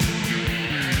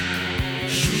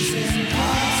 She's in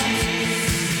parties,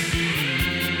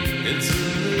 it's in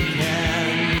the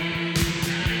can.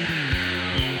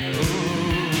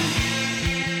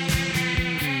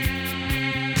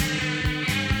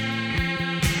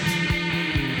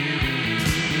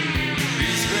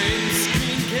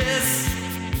 Screen kiss,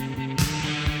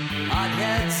 hard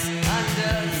heads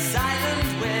under silent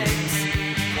wigs.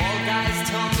 All guys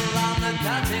tumble on the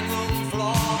cutting room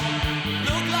floor.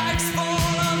 Look like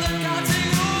spawn on the cutting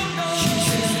room floor. She's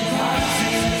in the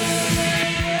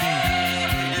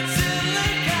it's in the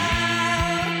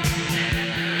can.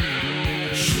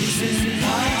 She's in the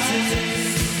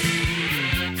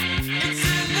it's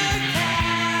in the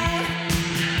can.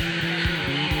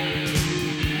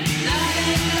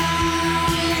 Nothing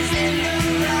lies in the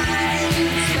rain.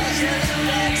 Special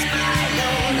effects by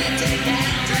lunatic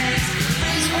and drinks.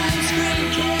 Freeze frame, screen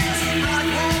kiss, hot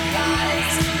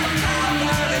headlights. A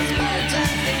powder is burnt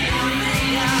at the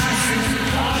ambiance.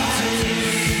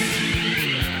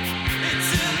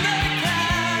 It's in the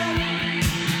can.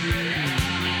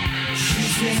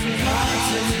 She's in the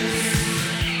parties.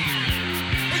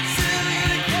 It's in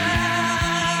the can.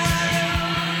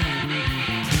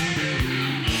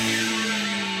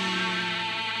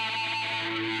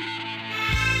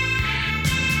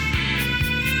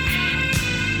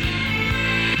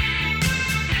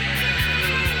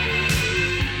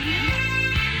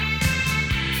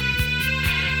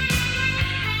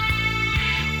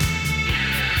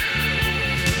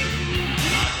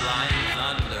 Hotline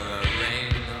thunder, a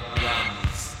rain of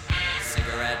drums,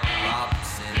 cigarette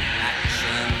pops in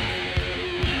action.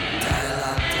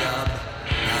 Dialogue dub,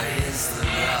 now here's the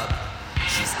rub.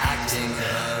 She's acting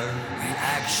her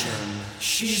reaction.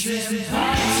 She's in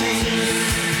parties.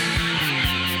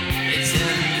 It's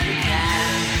in the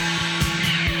can.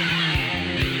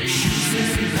 She's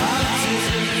in parties.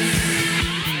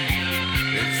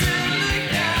 It's in the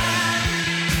can.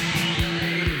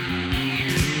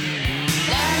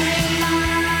 Every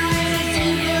light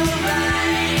in the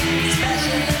rain.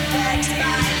 Special effects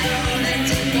by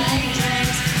lunatic and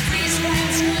drinks. Freeze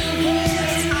frame, screen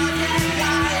kiss, hot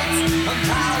headlights. A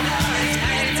powder is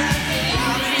painted the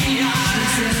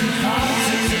ambiance. She's in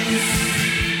parties.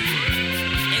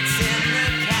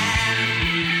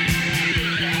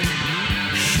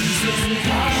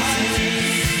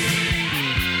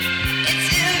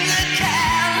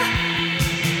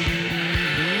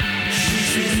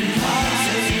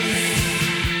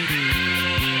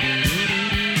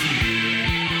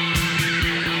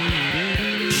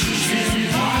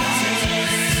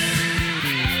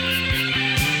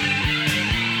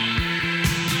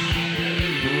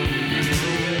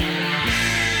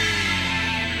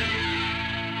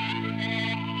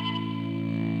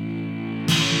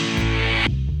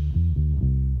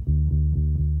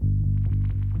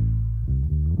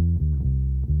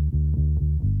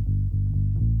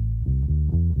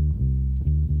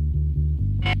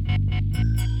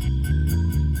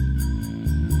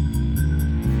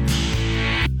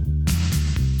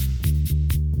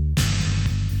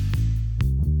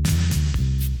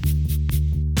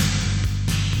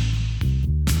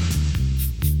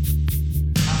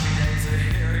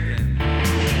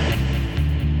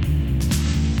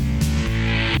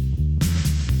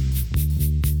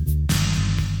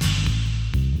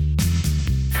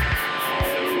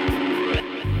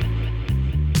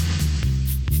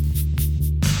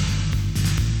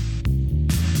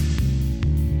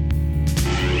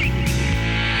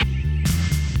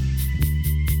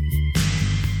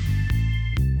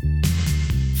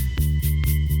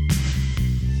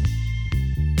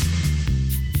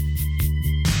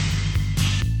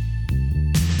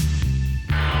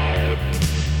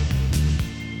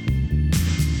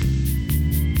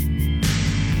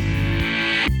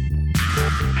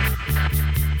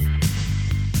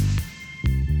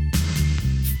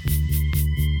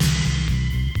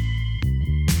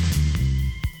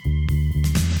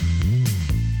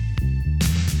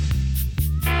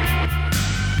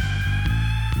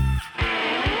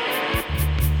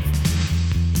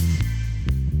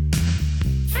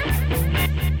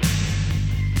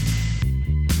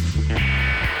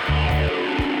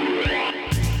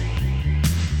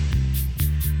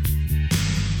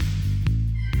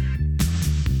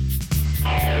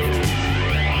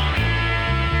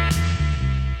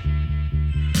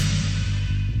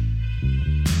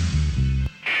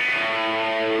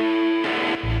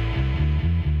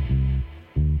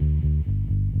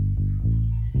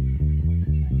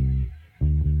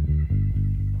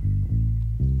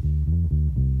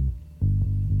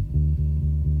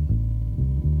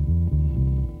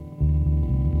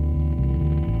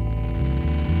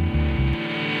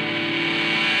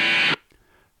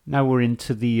 Now we're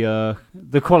into the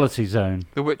quality zone.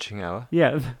 The witching hour.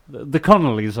 Yeah, the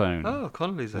Connolly zone. Oh,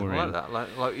 Connolly zone. We're I like in.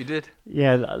 that. Like you did.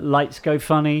 Yeah, lights go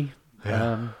funny.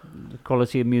 Yeah. The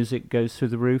quality of music goes through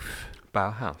the roof.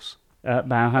 Bauhaus.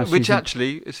 Bauhaus, Which is a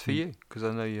actually is for you, because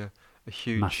I know you're a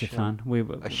huge massive fan. We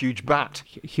were a huge bat.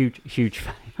 huge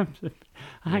fan.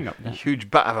 Hang up A there.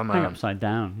 huge bat of a Hang man. upside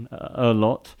down a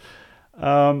lot.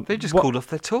 They just what- called off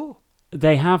their tour.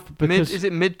 They have because Is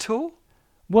it mid-tour?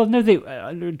 well, no, they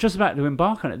just about to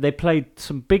embark on it. They played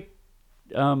some big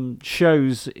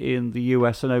shows in the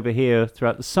US and over here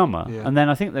throughout the summer, Yeah. and then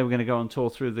I think they were going to go on tour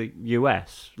through the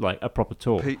US, like a proper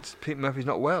tour. Pete Murphy's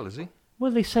not well, is he?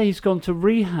 Well, they say he's gone to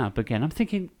rehab again. I'm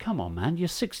thinking, come on, man, you're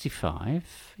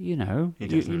 65. You know, He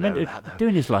you doesn't meant know to that, though.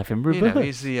 doing his life in You reverse. know,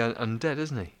 he's the undead,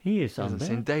 isn't he? He is He hasn't undead.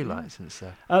 seen daylight since.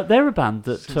 They're a band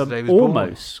that Since the day he was born.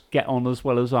 almost get on as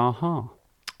well as A-ha.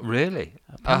 Really?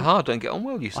 Apparently- Aha, don't get on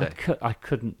well, you say? I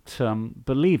couldn't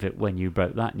believe it when you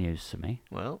broke that news to me.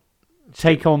 Well,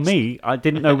 Take on me, I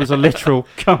didn't know was a literal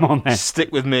come on there.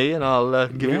 stick with me and I'll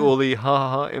give Yeah. you all the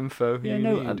ha info Yeah, you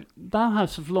no, need.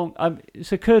 Bauhaus have long.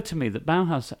 It's occurred to me that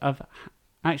Bauhaus have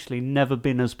actually never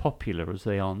been as popular as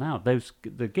they are now.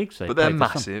 The gigs they But they're played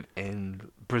this summer- massive in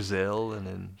Brazil and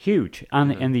in... huge,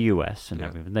 and Yeah. in the US and Yeah.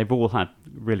 everything. They've all had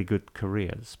really good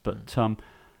careers, but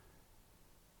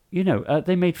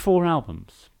they made 4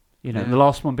 albums. You know, Yeah. the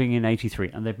last one being in '83,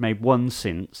 and they've made one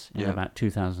since in Yeah. about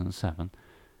 2007,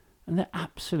 and they're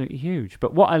absolutely huge.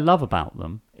 But what I love about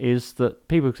them is that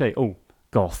people say, "Oh,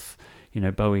 goth,"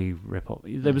 Bowie rip-off.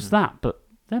 There was that, but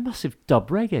they're massive dub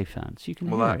reggae fans. You can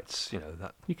Well, hear it. that's,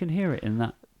 You can hear it in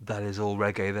that. that is all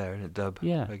reggae there, isn't it? Dub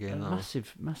Yeah, reggae and all.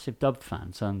 massive dub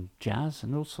fans and jazz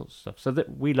and all sorts of stuff. So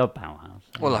that we love Bauhaus.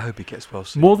 Well, I hope he gets well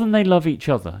soon. More than they love each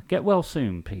other. Get well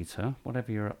soon, Peter,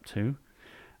 whatever you're up to.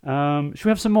 Should we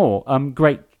have some more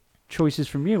great choices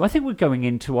from you? I think we're going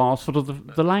into our sort of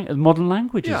the modern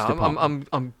languages Yeah, department.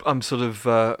 I'm sort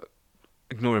of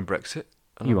ignoring Brexit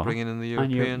and You I'm are. bringing in the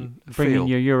And you're European bringing feel.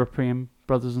 your European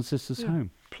brothers and sisters Yeah. home.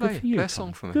 Play Good for you, a Colin.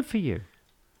 song for me. Good for you.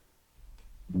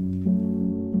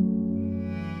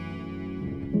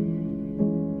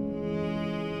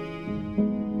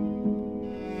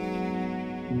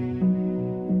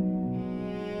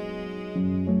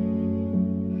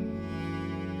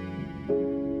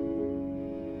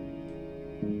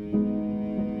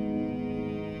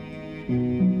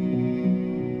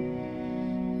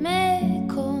 Me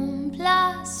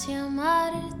complace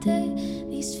amarte,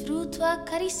 disfruto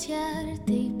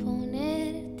acariciarte y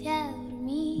ponerte a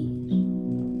dormir.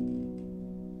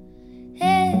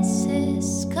 Es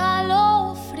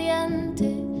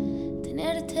escalofriante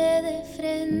tenerte de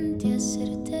frente,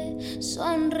 hacerte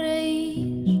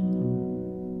sonreír.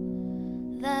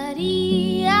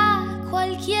 Daría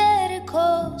cualquier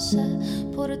cosa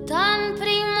por tan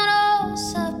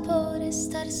primorosa, por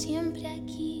estar siempre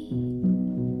aquí.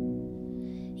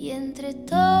 Y entre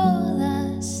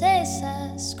todas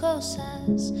esas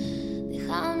cosas,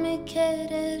 déjame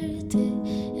quererte,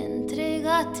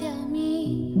 entrégate a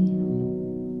mí.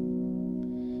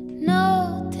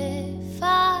 No te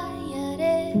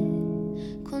fallaré,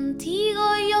 contigo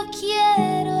yo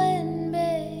quiero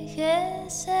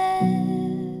envejecer.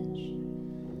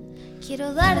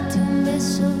 Quiero darte un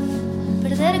beso,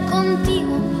 perder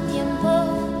contigo mi tiempo,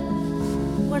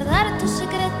 guardar tus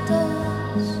secretos,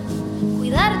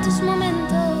 cuidar tus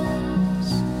momentos,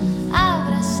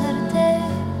 abrazarte,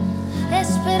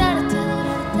 esperarte,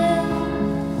 adorarte,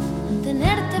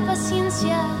 tenerte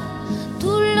paciencia,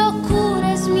 tu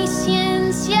locura es mi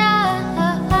ciencia.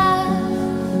 Oh,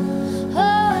 oh,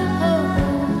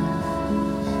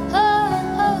 oh, oh,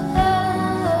 oh,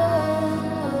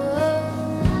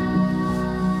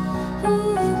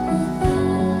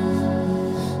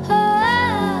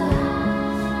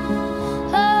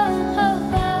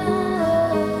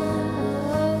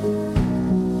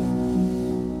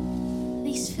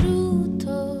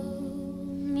 disfruto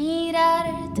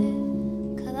mirarte,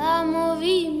 cada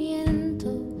movimiento,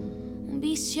 un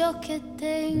vicio que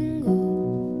tengo,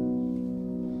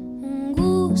 un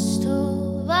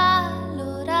gusto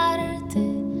valorarte,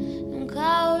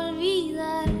 nunca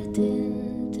olvidarte,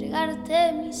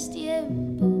 entregarte mis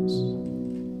tiempos.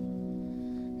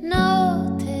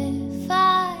 No te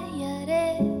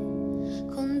fallaré,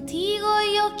 contigo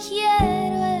yo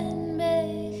quiero envejecer.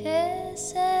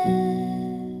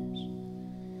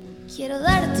 Quiero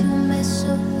darte un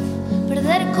beso,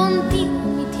 perder contigo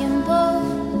mi tiempo,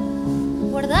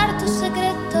 guardar tus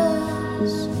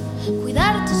secretos,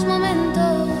 cuidar tus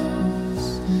momentos,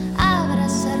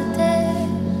 abrazarte,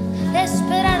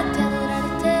 esperarte,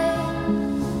 adorarte,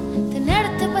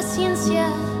 tenerte paciencia,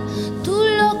 tu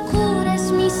locura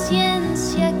es mi ciencia.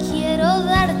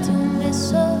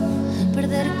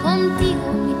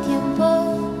 contigo mi tiempo,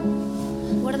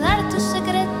 guardar tus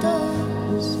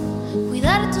secretos,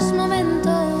 cuidar tus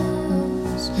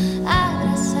momentos,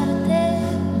 abrazarte,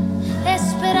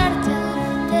 esperarte,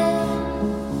 adorarte,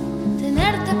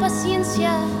 tenerte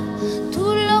paciencia,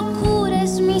 tu locura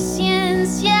es mi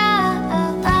ciencia.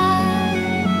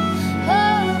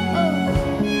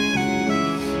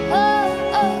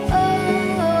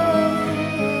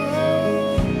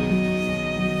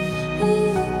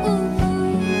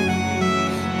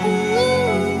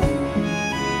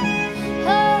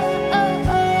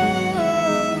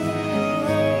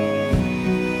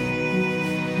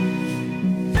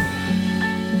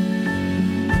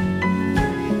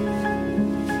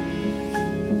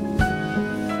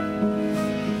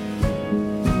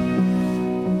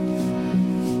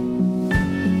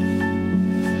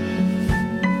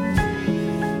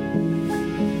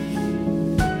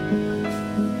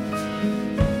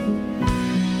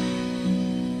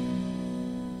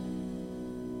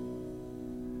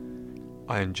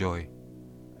 I enjoy.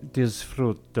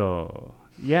 Disfruto.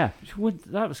 Yeah,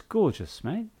 that was gorgeous,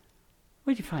 mate.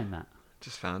 Where'd you find that?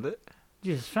 Just found it.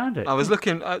 You just found it? I was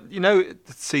looking, you know,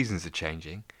 the seasons are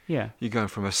changing. Yeah. You're going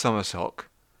from a summer sock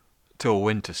to a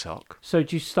winter sock. So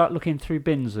do you start looking through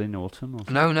bins in autumn?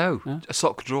 Or No, No? a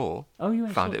sock drawer. Oh, you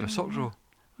went Found it in a sock drawer.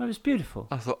 Oh, it was beautiful.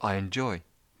 I thought, I enjoy.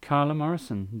 Carla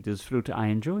Morrison, Disfruto, I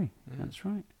enjoy. Yeah. That's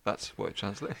right. That's what it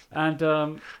translates. And,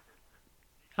 it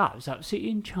was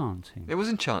absolutely enchanting. It was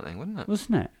enchanting, wasn't it?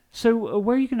 Wasn't it? So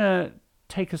where are you going to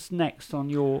take us next on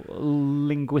your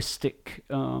linguistic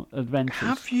adventures?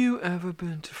 Have you ever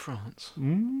been to France?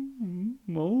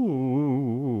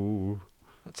 Oh.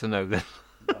 That's a no then.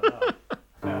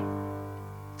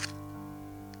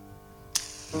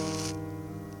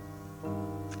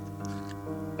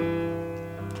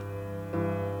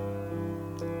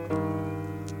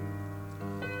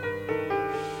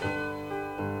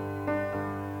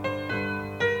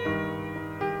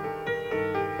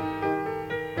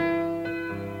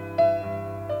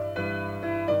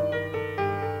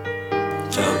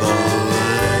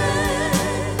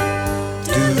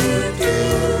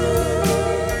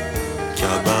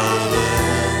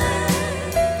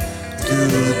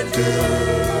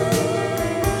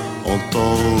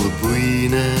 Entends le bruit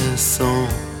naissant,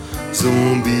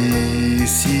 zombie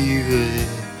ciré,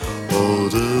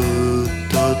 ordre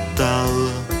total.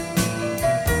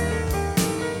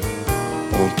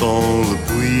 Entends le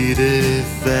bruit des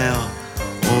verres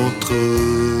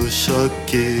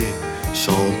entrechoqués,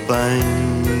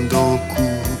 champagne dans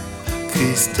coupe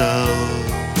cristal.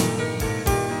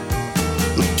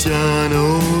 Le piano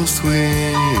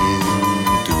swing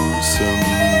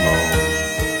doucement.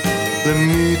 Les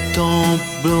mutants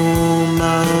blancs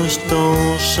marchent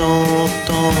en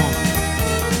chantant.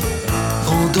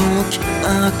 Prends donc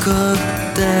un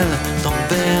cocktail dans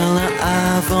Berlin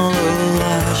avant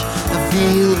l'orage. La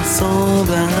ville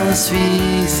ressemble à un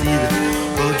suicide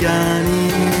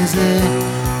organisé,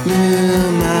 mur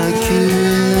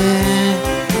maculé.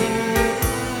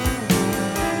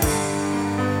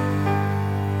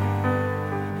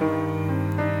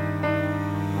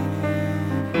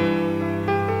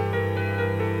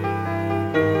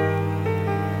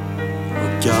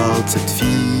 Regarde cette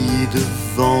fille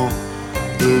devant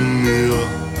le mur,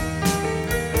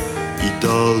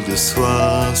 idole de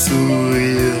soir,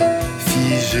 sourire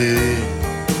figé.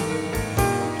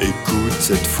 Écoute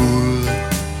cette foule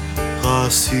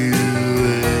rassurée,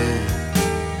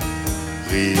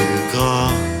 rire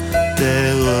gras,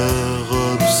 terreur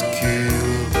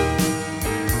obscure.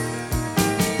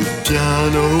 Le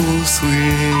piano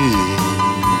swing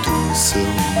doucement.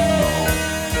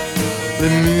 Les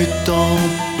mutants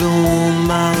blonds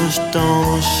marchent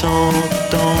en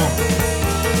chantant.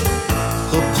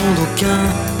 Reprends donc un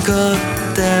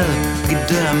cocktail, pris de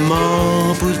la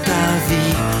mort pour ta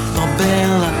vie. Dans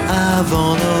Berlin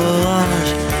avant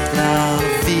l'orage, la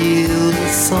ville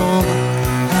ressemble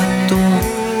à ton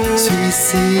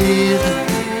suicide.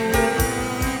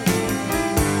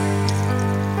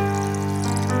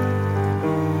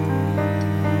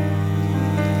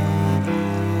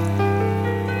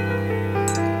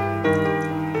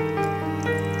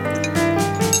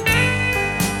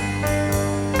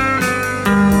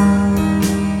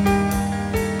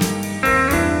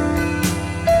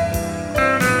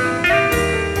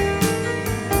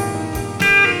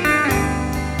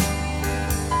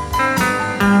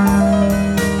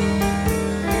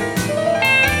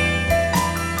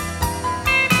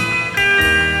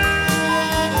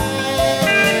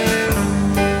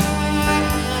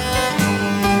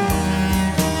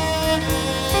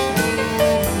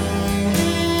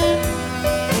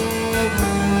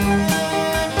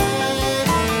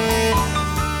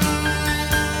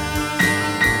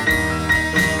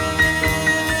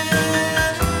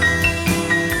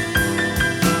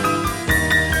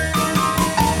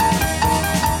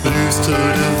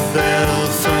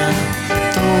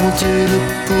 yeux de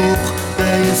pourpre,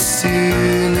 veille sur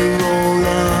nous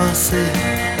enlacer,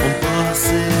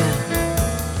 embrasser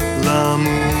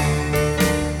l'amour,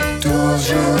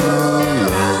 toujours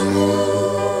l'amour.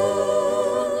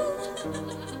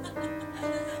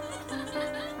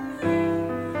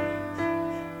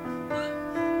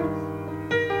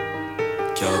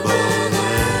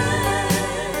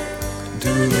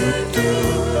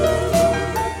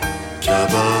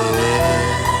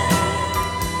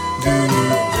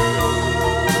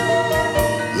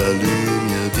 La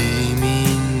lumière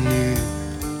diminue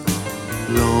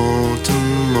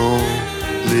lentement,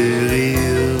 les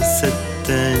rires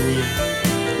s'éteignent,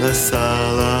 la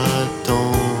salle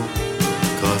attend,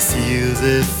 gracieux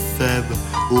et faible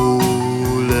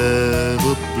aux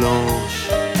lèvres blanches,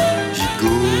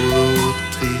 gigolo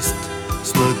triste,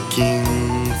 smoking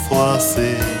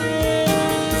froissé,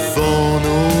 devant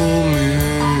nos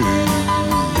murs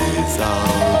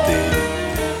lézardés.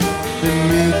 Les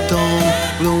mutants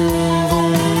blonds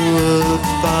vont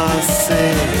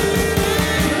repasser.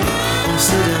 En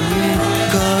ce dernier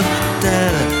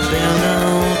cocktail, Berlin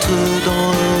entre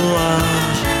dans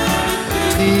l'orage,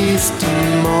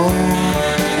 tristement.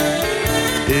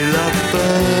 Et la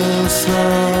peur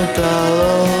sainte à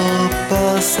leur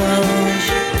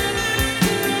passage.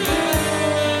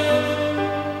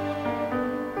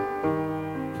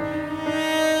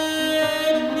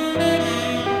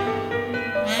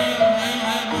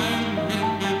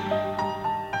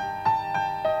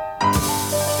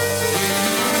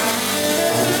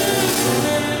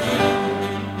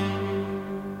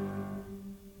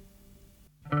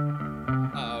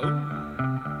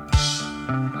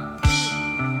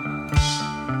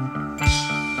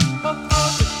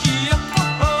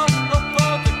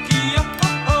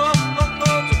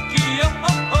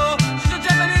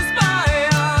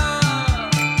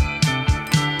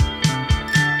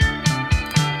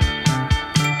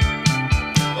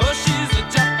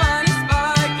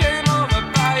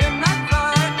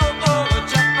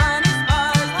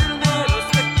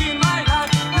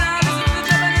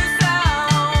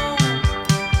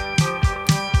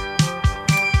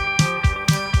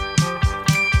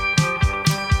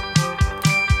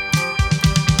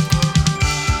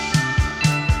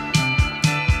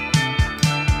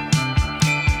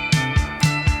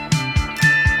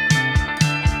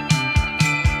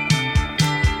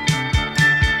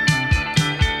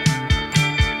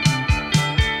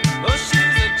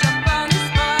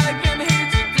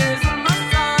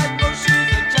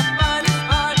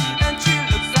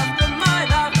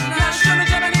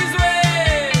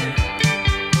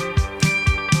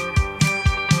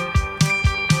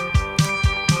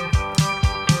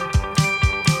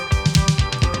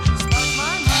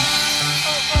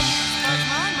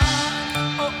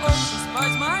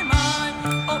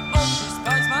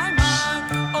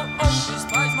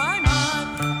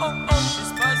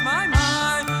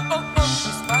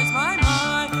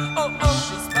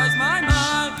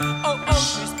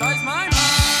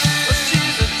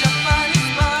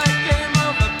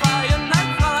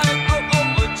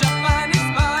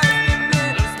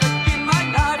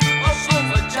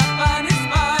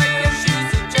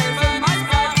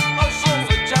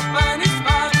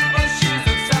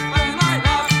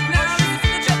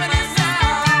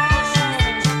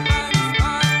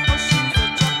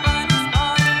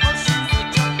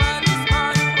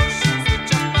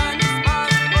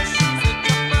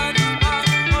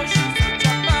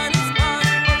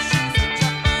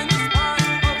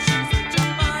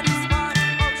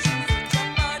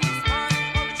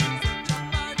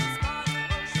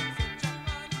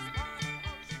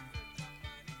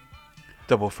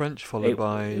 Double French followed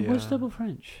by. It was double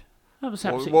French. That was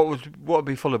absolutely. What would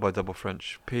be followed by double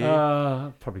French? PE.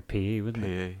 Probably PE, wouldn't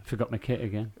it? PE. Forgot my kit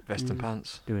again. Vest and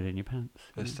pants. Do it in your pants.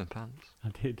 Vest and pants. I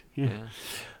did. Yeah.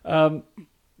 Yeah.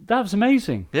 That was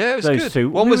amazing. Yeah, it was those good. two.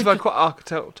 One We was were very quite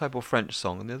archetypal French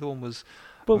song, and the other one was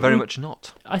But very we- much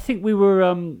not. I think we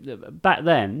were back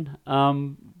then.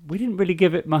 We didn't really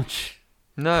give it much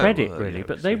No credit, well, really, yeah,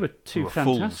 but they were two we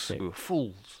fantastic. We were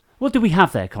fools. What did we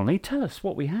have there, Conley? Tell us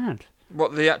what we had.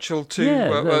 What the actual two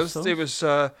Yeah, was? those It was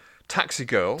Taxi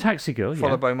Girl, Taxi Girl,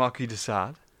 followed yeah. by Marquis de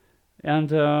Sade,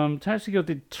 And Taxi Girl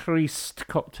did Triste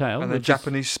Cocktail. and the which is-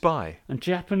 Japanese Spy. And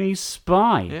Japanese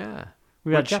Spy. Yeah,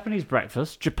 We had which- Japanese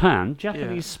Breakfast, Japan,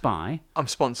 Japanese Yeah. Spy, I'm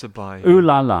sponsored by. Ooh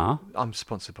La La. I'm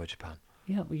sponsored by Japan,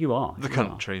 Yeah, well, you are. the you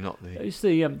country, not are. the. It's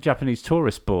the Japanese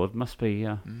Tourist Board. Must be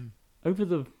over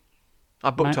the I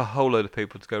booked a whole load of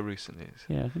people to go recently.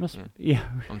 Yeah, there must. Yeah,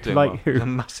 I'm doing like well. who? It's a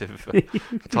massive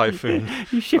typhoon.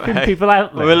 You're shipping Hey, people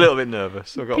out there. I'm a little bit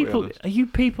nervous. I've got to be People, honest. are you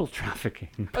people trafficking?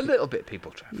 A little bit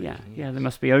people trafficking. Yeah, there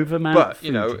must be overmanned. But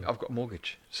you food. know, I've got a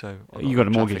mortgage, so I've You got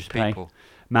a to mortgage traffic to pay. people.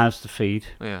 Mouths to feed.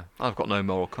 Yeah, I've got no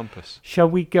moral compass. Shall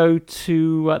we go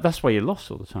to? That's why you're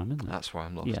lost all the time, isn't it? That's why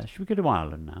I'm lost. Yeah. Should we go to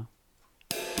Ireland now?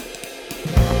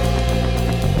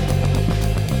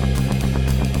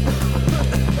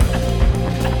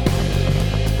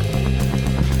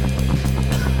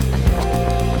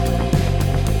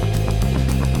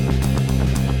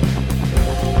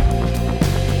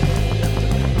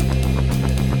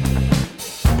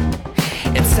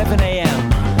 It's 7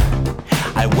 a.m.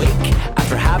 I wake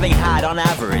after having had, on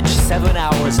average, 7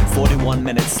 hours and 41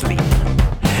 minutes sleep.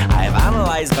 I have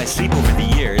analyzed my sleep over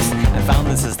the years and found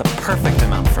this is the perfect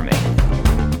amount for me.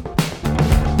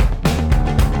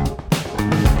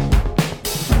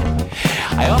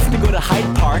 I often go to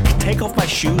Hyde Park, take off my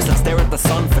shoes and stare at the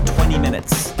sun for 20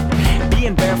 minutes.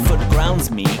 Being barefoot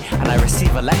grounds me and I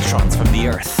receive electrons from the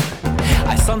earth.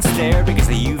 I sun stare because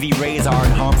the UV rays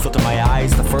aren't harmful to my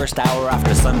eyes the first hour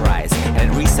after sunrise, and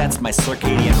it resets my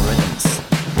circadian rhythms.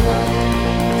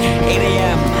 8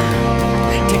 a.m.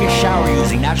 Take a shower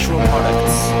using natural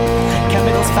products.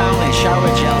 Chemicals found in shower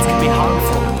gels can be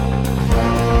harmful.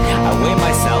 I weigh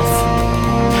myself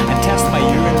and test my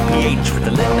urine pH with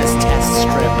the litmus test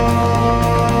strip.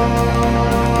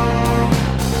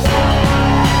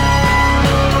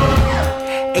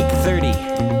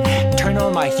 8:30. Turn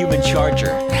on my human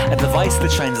charger, a device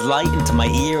that shines light into my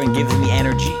ear and gives me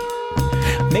energy.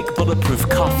 Make bulletproof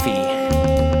coffee.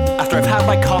 After I've had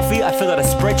my coffee, I fill out a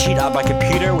spreadsheet on my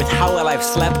computer with how well I've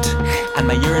slept and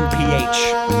my urine pH.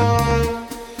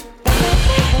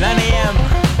 9 a.m.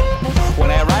 When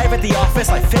I arrive at the office,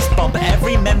 I fist bump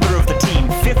every member of the team,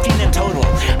 15 in total,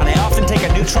 and I often take a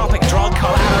nootropic drug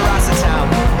called amiracetam.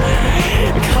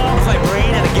 It calms my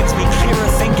brain and it gives me clearer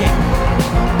thinking.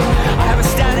 I have a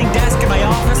standing desk in my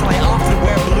office and I often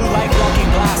wear blue light blocking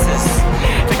glasses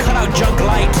to cut out junk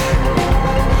light.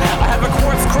 I have a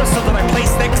quartz crystal that I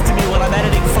place next to me when I'm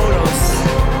editing photos.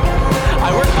 I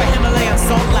work my Himalayan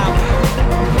salt lamp.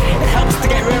 It helps to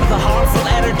get rid of the harmful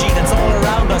energy that's all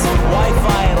around us with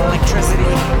Wi-Fi and electricity.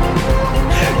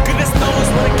 Goodness knows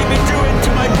what it can be doing to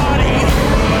my body.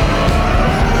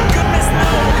 Goodness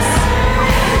knows.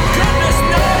 Goodness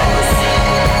knows.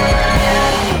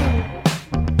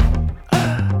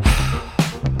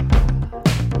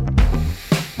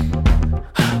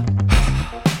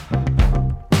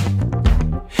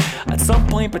 At some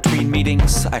point between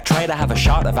meetings, I try to have a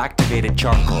shot of activated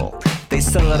charcoal. They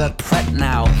sell it at Pret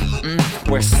now.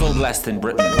 We're so blessed in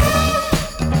Britain.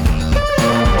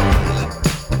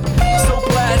 So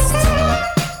blessed.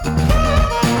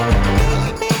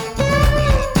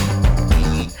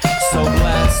 So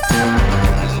blessed.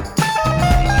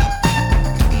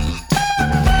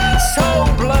 So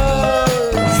blessed.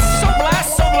 So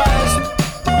blessed. So blessed.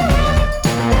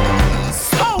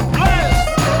 So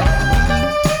blessed.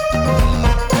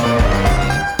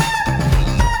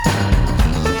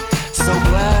 So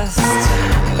blessed.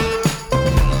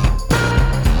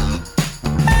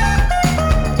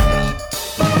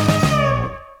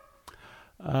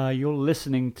 You're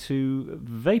listening to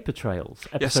Vapor Trails.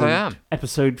 Yes, I am.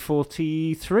 Episode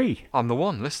 43 I'm the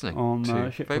one listening on to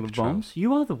Ship Vapor Full of Trails. Bombs.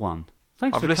 You are the one.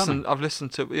 Thanks I've for listened. coming. I've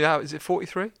listened to. Yeah, is it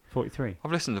 43? 43.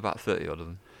 I've listened to about 30 odd of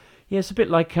them. Yeah, it's a bit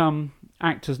like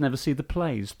actors never see the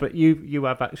plays, but you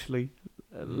have actually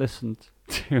listened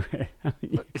to it.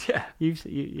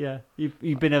 Yeah.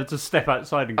 You've been able to step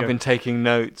outside and go. I've been taking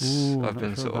notes. "Ooh, I'm I've not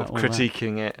been sure sort about of all that."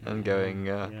 critiquing it and going,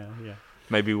 yeah.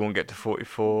 maybe we won't get to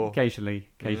 44. Occasionally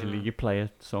Yeah. you play a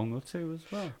song or two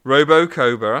as well. Robo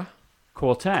Cobra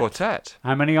Quartet. Quartet.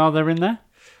 How many are there in there?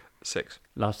 6.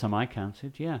 Last time I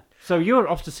counted, yeah. So you're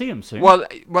off to see them soon. Well,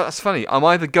 that's funny. I'm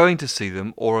either going to see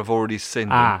them or I've already seen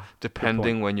them, Ah, good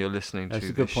depending point. when you're listening That's to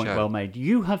a good this point. show. Well made.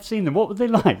 You have seen them. What were they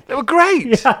like? They were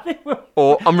great. Yeah, they were.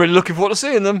 Or I'm really looking forward to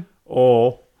seeing them.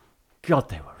 Or, God,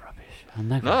 they were rubbish. I'm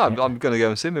never. No, I'm going to go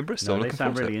and see them in Bristol. No, they Looking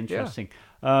sound forward to really it. Yeah. interesting.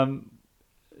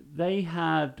 They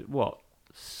had what?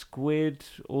 Squid,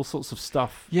 all sorts of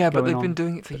stuff. Yeah, but going they've on. been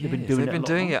doing it for But years. They've been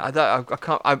doing it. I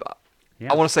can't.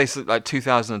 Yeah. I want to say like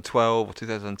 2012 or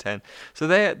 2010. So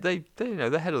they you know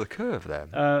they're ahead of the curve there.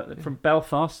 From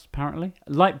Belfast, apparently.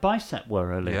 Like Bicep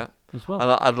were earlier Yeah. as well.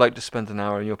 And I'd like to spend an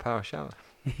hour in your power shower.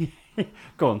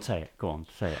 Go on, say it. Go on,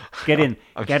 say it. Get in.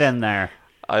 I'm Get in there.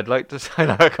 I'd like to say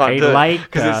no, I can't I'd do it like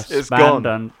because to it's spend gone.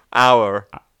 an Hour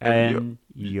in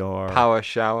your power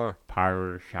shower.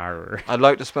 power shower. I'd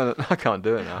like to spend it. I can't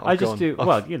do it now. I I've just gone. do.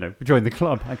 Well, you know, join the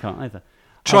club. I can't either.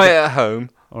 Try it at home.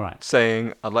 All right.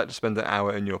 Saying, I'd like to spend an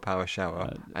hour in your power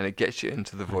shower, and it gets you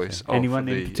into the voice of anyone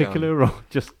in particular, or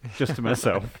just to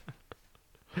myself?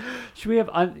 Should we have,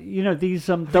 these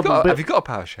double... Have you got a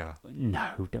power shower?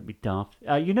 No, don't be daft.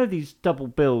 These double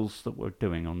bills that we're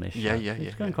doing on this show? Yeah.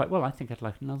 It's going quite well. I think I'd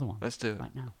like another one. Let's do it.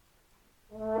 Right now.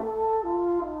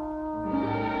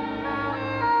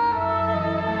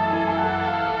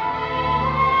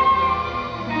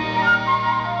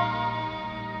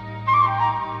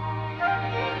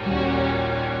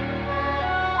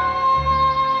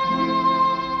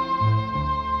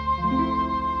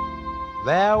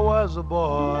 There was a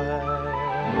boy,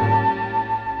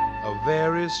 a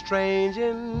very strange,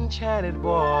 enchanted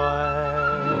boy.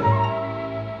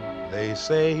 They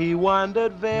say he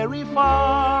wandered very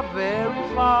far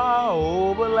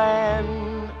over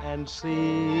land and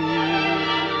sea.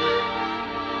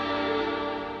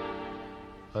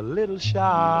 A little shy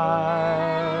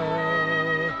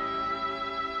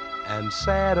and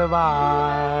sad of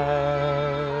eye,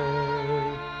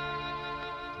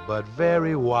 but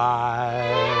very wise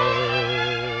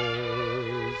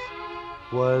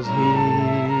was he.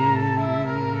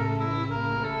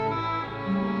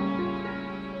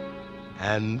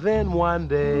 And then one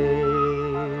day,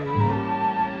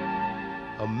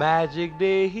 a magic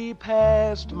day, he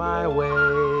passed my way.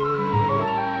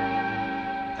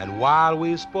 And while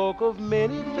we spoke of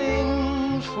many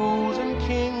things, fools and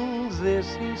kings,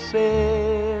 this he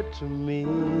said to me: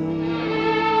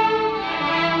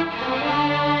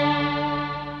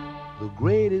 the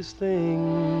greatest thing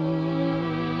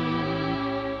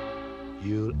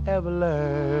you'll ever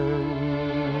learn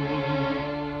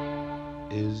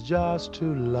is just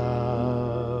to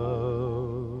love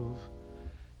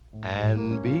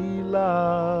and be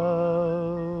loved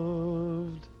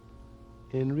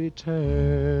in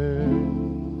return.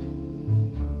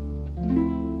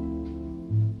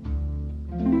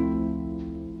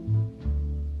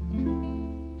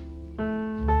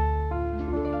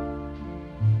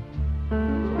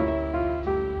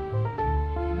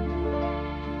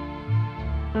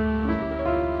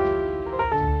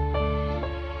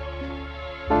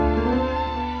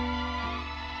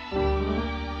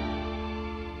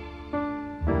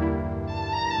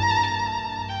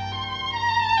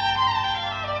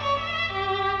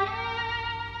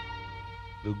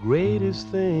 The greatest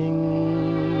thing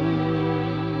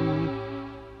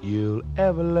you'll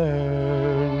ever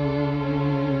learn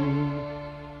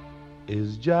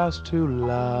is just to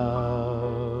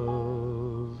love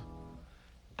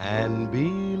and be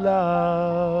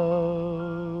loved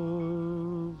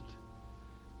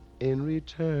in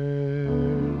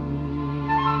return.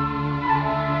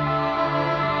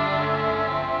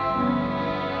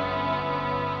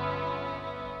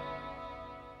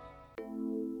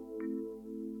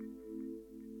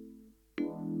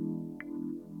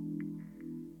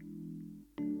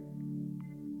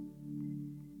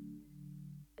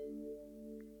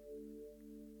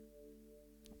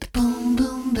 Boom,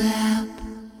 boom, bap.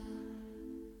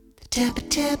 The tap, a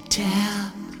tap,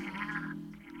 tap.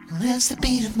 Well, that's the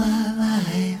beat of my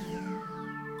life.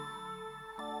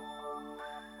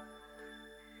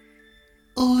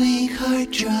 A weak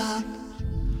heart drop.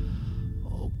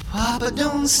 Oh, Papa,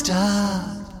 don't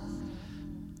stop.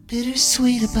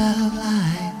 Bittersweet about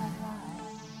life.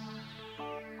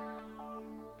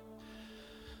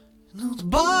 You know the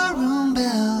barroom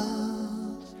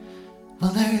bells,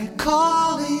 well, they're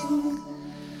calling.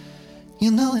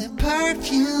 You know that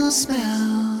perfume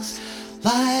smells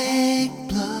like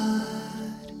blood.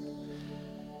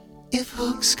 If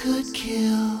hooks could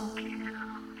kill,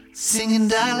 singing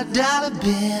dollar, dollar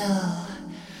bill,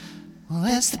 well,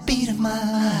 that's the beat of my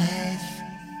life.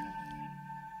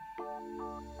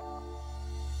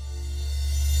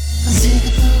 A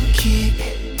zigaboo kick,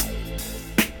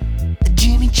 a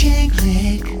Jimmy Chang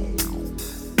lick,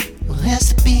 well,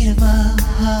 that's the beat of my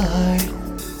heart.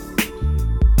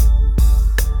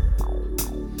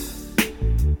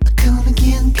 A come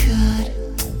again cut,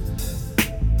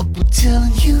 oh, but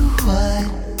telling you what,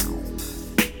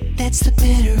 that's the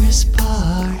bitterest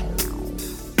part.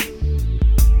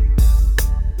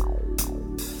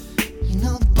 You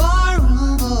know the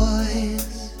barroom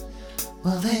boys,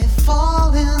 well, they've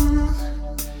fallen,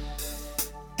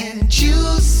 and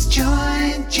Juice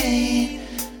joined Jane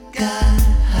got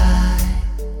high.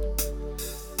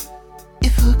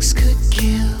 If hooks could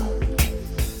kill,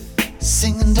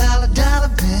 singing dollar, dollar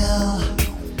bill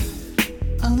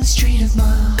on the street of my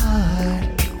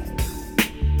heart.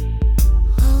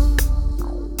 Oh.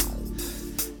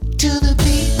 To the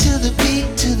beat, to the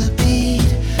beat, to the beat,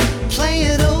 play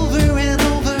it over and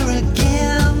over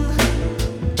again.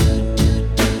 Do, do,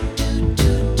 do, do,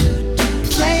 do.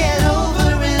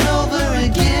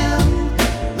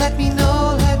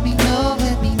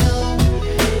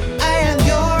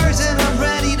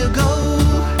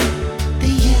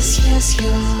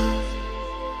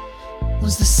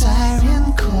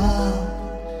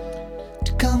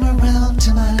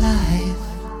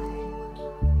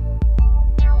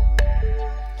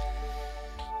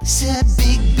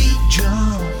 beat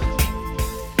drum.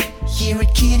 Hear a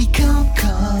kitty come,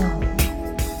 come.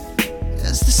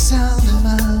 That's the sound of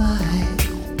my life.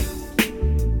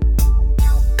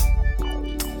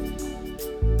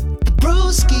 The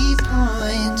broski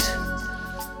point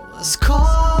was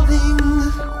calling.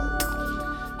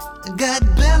 I got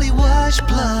belly wash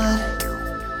blood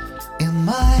in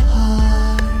my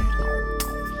heart.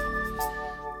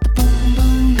 The boom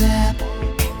boom bap,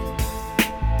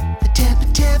 the tap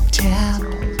tap tap.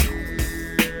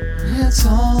 It's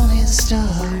only the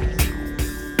start.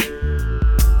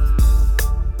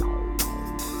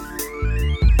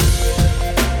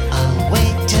 I'll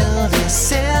wait till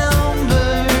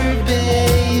December,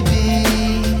 baby.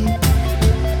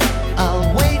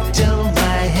 I'll wait till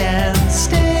my hands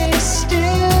stay still.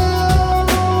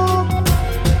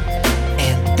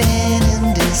 And then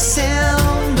in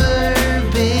December,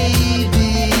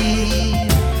 baby,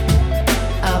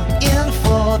 I'm in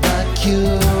for the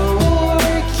cure.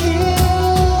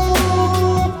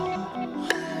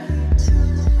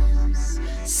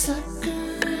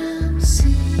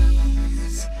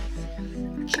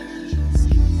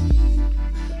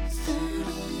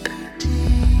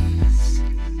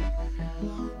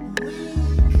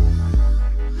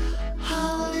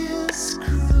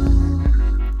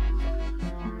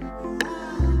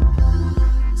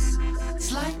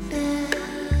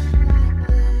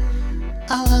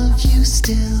 I love you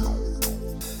still.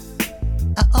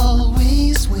 I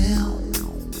always will.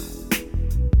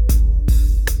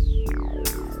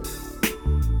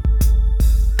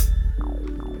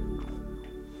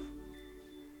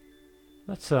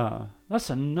 That's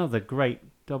another great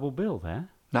double bill there.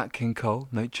 Nat King Cole,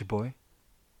 Nature Boy,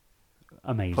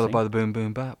 Amazing. followed by the Boom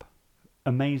Boom Bap.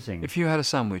 Amazing. If you had a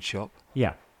sandwich shop,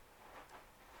 Yeah.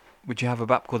 would you have a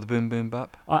bap called the Boom Boom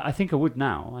Bap? I think I would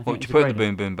now. I think What would you it's a put in the great-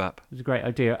 Boom Boom Bap? It's a great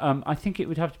idea. I think it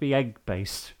would have to be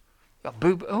egg-based.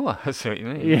 Oh, I see what you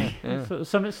mean. Yeah. Yeah.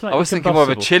 Something slightly I was thinking more of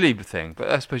a combustible. chili thing,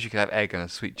 but I suppose you could have egg and a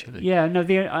sweet chili. Yeah, no,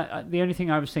 the only thing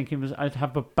I was thinking was I'd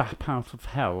have a bap out of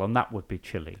hell, and that would be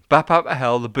chili. Bap out of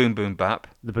hell, the Boom Boom Bap.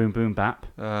 The boom boom bap.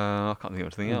 I can't think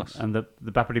of anything else. And the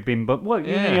bappity bim bum. Well, you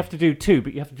know, Yeah. you have to do two,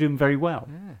 but you have to do them very well.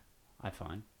 Yeah. I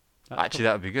find. That's Actually,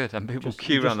 that would be good. And people Just-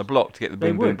 queue just- around the block to get the they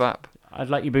Boom Boom would. Bap. I'd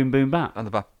like your boom boom bap. And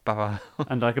the bap.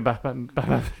 And I could bap.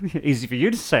 Easy for you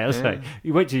to say, I say.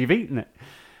 You wait till you've eaten it.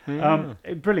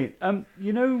 Brilliant.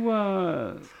 You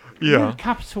know the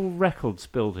Capitol Records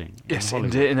building? Yes, in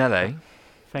in Hollywood? LA.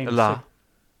 Famous La. city.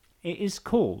 It is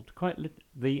called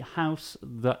the house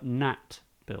that Nat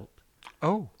built.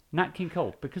 Oh. Nat King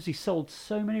Cole, because he sold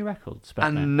so many records back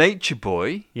then. And Nature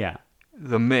Boy, Yeah.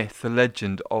 the myth, the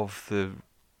legend of the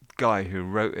guy who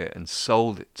wrote it and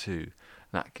sold it to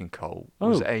Nat King Cole,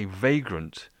 was Oh. a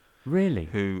vagrant Really?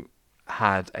 who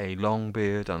had a long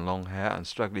beard and long hair and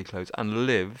straggly clothes and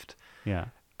lived Yeah.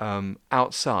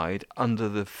 outside under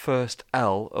the first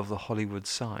L of the Hollywood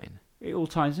sign. It all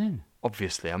ties in.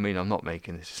 Obviously, I mean, I'm not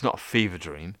making this. It's not a fever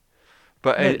dream.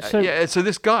 But No, so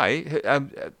this guy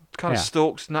kind of Yeah.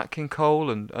 stalked Nat King Cole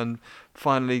and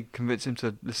finally convinced him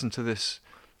to listen to this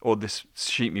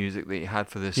sheet music that he had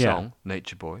for this Yeah. song,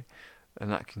 Nature Boy.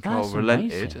 And Nat King That's Cole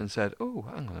relented amazing. and said, "Oh,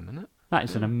 hang on a minute." That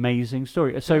is an amazing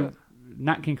story. So Yeah.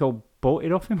 Nat King Cole bought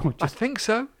it off him, or I just think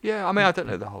so. Yeah, I mean, I don't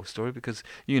know the whole story because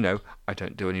I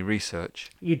don't do any research.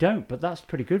 you don't? But that's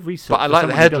pretty good research. But I for like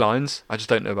the someone who does- headlines. I just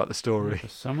don't know about the story. For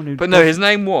someone who But no, does- his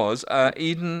name was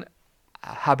Eden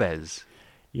Habez.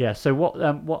 Yeah. So what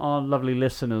our lovely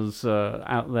listeners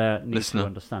out there need Listener. to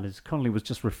understand is Connolly was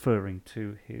just referring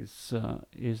to his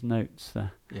notes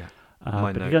there. Yeah, but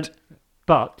my he note.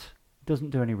 doesn't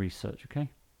do any research. Okay.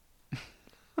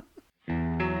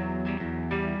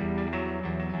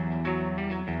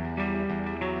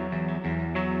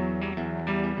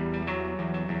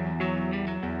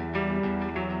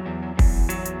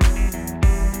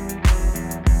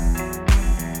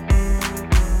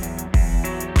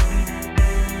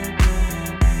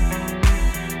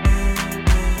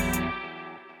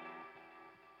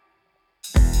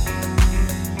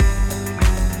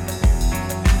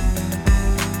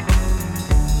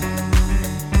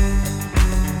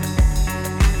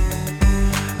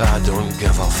 I don't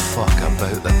give a fuck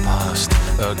about the past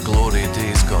or glory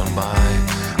days gone by.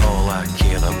 All I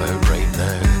care about right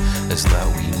now is that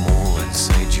wee mole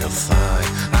inside your thigh.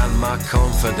 And my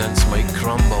confidence might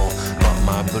crumble, but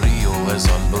my brio is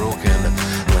unbroken.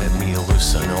 Let me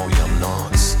loosen all your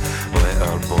knots, let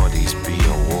our bodies be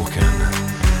awoken.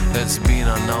 It's been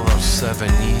another 7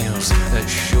 years,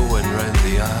 it's showing round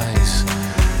the eyes.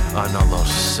 Another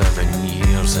 7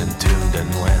 years entombed in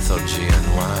lethargy and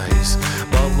lies.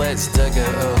 But let's dig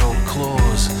out our old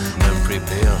clothes and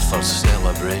prepare for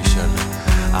celebration.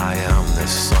 I am the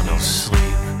son of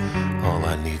sleep. All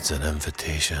I need's an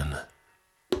invitation.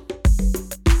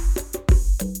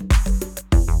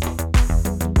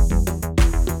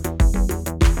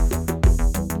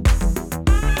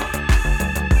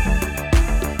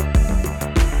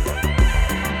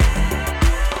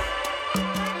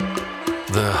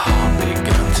 The heart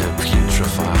began to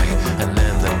putrefy, and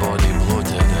then the body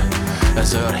bloated.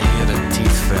 As our hair and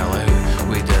teeth fell out,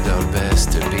 we did our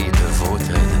best to be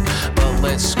devoted. But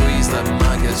let's squeeze the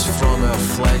maggots from our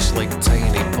flesh like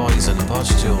tiny poison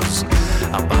pustules.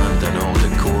 Abandon all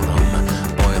decorum,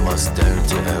 boil us down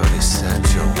to our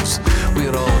essentials.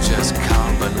 We're all just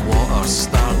carbon, water,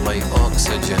 starlight,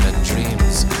 oxygen and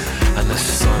dreams. And the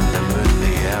sun, the moon,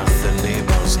 the earth, the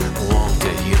neighbours long to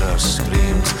hear our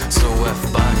screams. So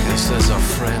if Bacchus is a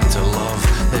friend to love,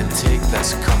 then take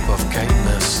this cup of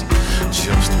kindness.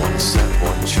 Just one sip,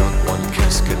 one chug, one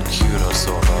kiss can cure us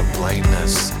of our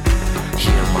blindness.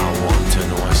 Hear my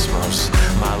wanton whispers,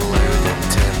 my loud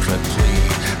intemperate plea.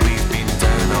 We've been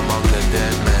down among the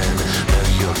dead men, now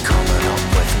you're coming up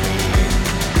with me.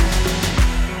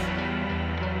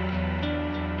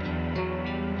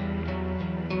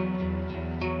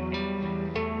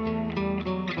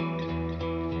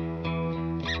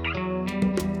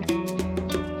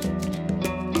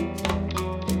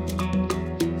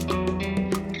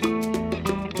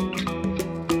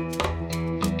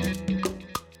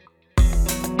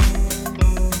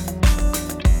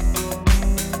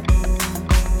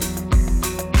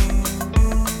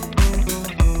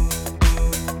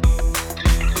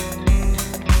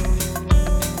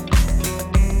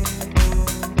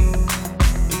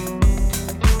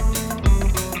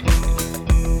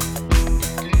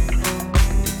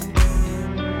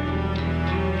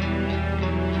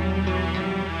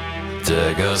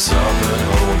 Dig us up and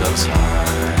hold us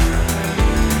high.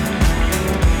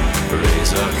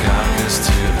 Raise our carcass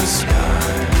to the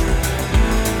sky.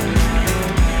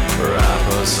 Wrap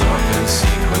us up in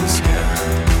sequin skin,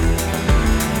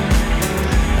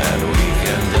 and we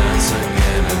can dance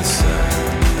again inside.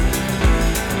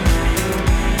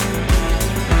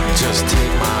 Just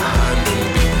take my hand and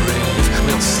be brave.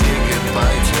 We'll say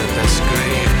goodbye to this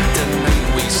grave. Tonight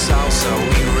we salsa,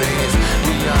 we rave.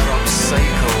 We are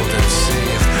upcycled and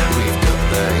safe. We've got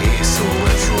the ace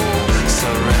ritual.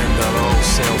 Surrender all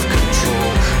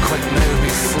self-control. Quick now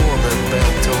before the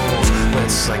bell tolls.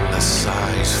 Let's sing the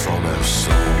sighs from our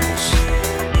souls.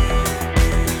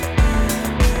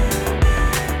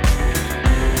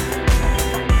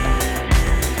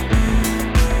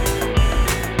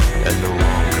 In the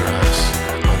long grass,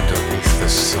 underneath the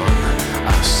sun,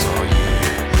 I saw you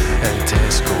in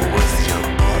Tesco with your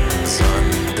buttons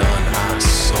undone. I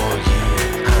saw you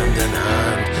hand in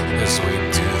hand as we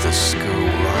do the school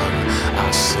run.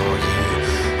 I saw you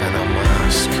in a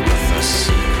mask with a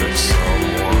secret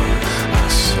someone. I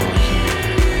saw you.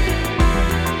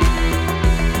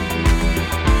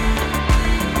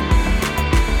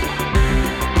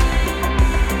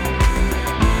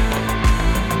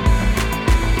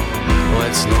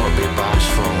 Let's not be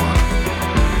bashful,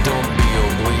 don't be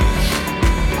oblique.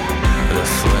 The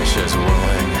flesh is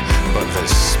willing, but the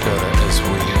spirit is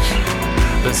weak.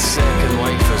 The second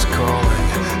life is calling,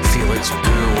 feel its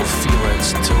pull, feel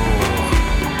its toll.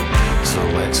 So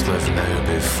let's live now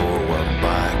before we're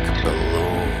back below.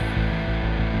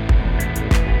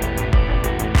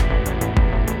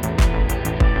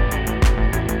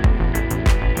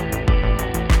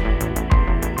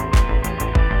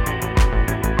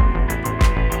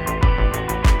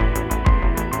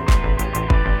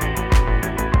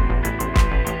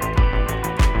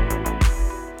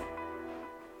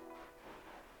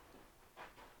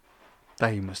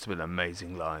 They must have been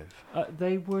amazing live.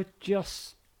 They were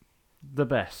just the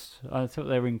best. I thought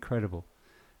they were incredible.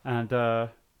 And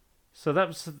so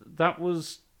that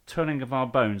was Turning of Our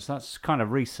Bones. That's kind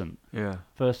of recent. Yeah.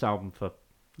 First album for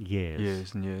years.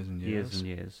 Years and years and years. Years and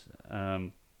years.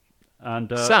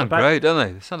 Sound great, don't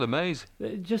they? They sound amazing.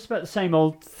 Just about the same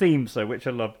old themes, though, which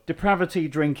I love. Depravity,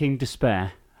 drinking,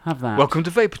 despair. Have that. Welcome to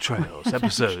Vapor Trails,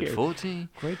 episode 40.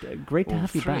 Great to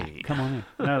have you 3. back. Come on in.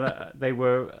 No, they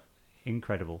were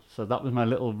incredible. So that was my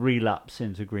little relapse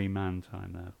into Green Man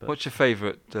time there. But what's your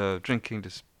favourite drinking?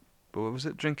 What was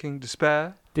it? Drinking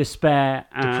despair. Despair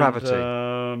and depravity.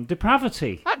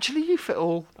 Depravity. Actually, you fit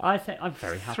all. I think I'm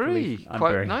very happily. Three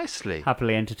quite nicely.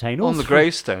 Happily entertained. On the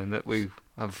gravestone that we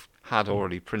have had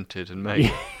already printed and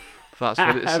made. That's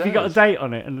what it says. Have you got a date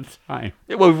on it and a time?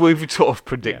 Yeah, well, we've sort of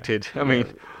predicted. Yeah. I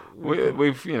mean, we've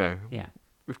we've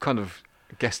kind of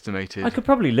guesstimated. I could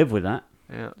probably live with that.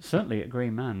 Yeah. Certainly at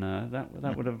Green Man,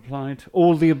 that would have applied.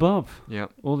 All the above. Yeah.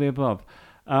 All the above.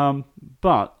 And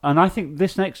I think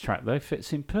this next track, though,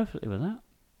 fits in perfectly with that.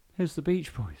 Here's the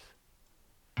Beach Boys.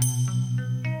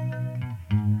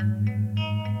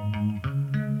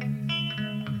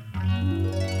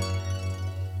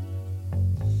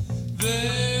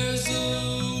 There's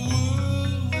a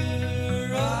world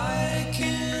where I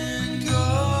can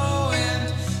go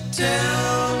and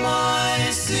tell my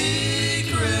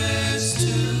secrets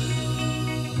to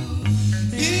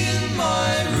in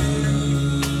my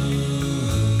room.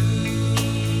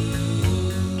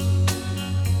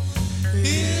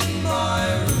 In my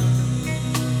room.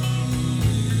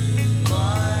 In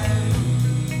my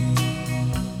room.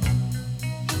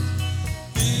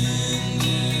 In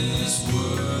this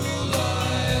world I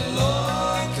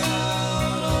lock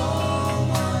out all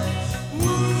my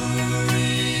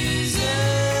worries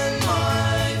and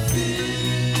my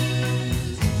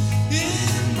fears.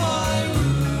 In my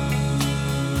room.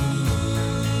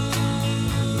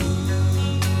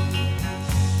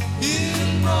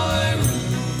 In my room.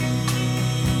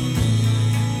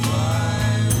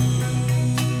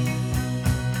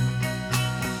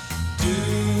 Do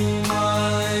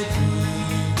my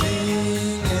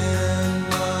breathing and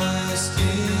my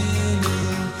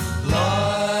scheming,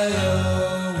 lie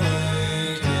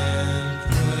awake and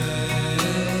pray.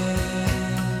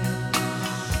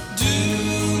 Do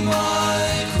my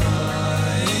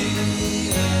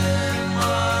crying and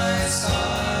my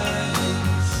sighing,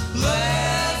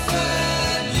 laugh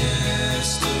at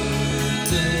yesterday.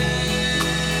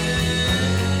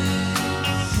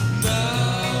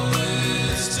 Now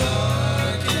it's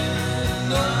dark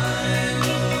and I'm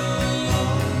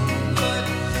alone, but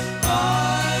I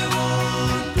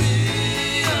won't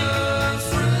be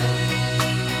afraid.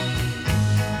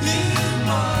 In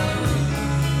my room.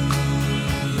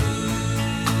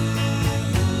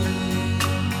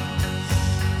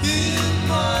 In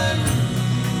my room.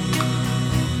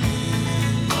 In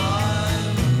my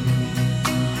room.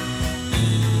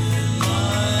 In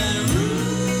my room.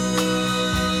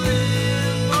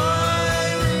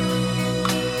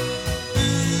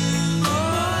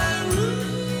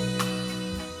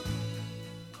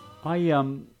 In my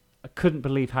I couldn't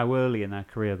believe how early in their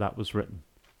career that was written.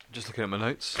 Just looking at my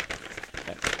notes.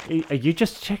 You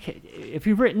just check it. Have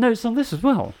you written notes on this as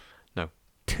well? No.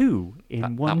 2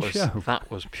 in one that was, show.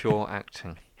 That was pure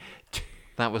acting.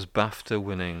 That was BAFTA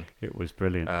winning. It was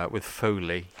brilliant. With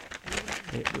Foley.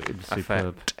 It was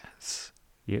superb. Effects.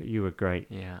 You were great.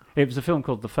 Yeah. It was a film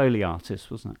called The Foley Artist,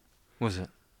 wasn't it? Was it?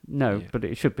 No, Yeah. but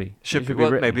it should be. Should be. be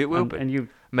Well, written. maybe it will be. And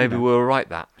Maybe know, we'll write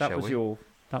that. That shall was we? your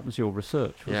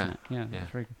research, wasn't it? Yeah.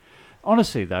 That's very good.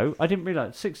 Honestly, though, I didn't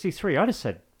realise 63. I'd have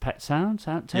said Pet Sounds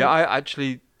outtake. Yeah, I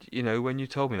actually, when you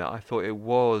told me that, I thought it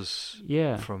was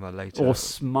from a later or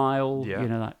Smile. Yeah.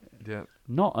 That. Yeah.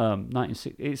 Not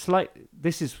 1960. It's like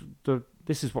this is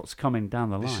what's coming down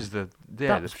the line. This is the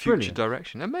That's future brilliant.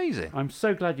 direction. Amazing. I'm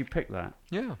so glad you picked that.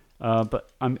 Yeah. But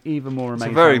I'm even more amazed.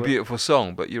 It's a very by beautiful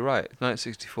song, but you're right.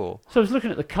 1964. So I was looking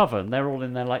at the cover, and they're all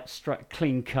in their like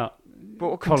clean cut.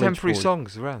 But what college contemporary boys.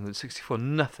 songs around in 64?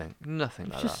 Nothing like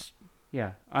that.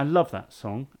 Yeah, I love that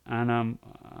song, and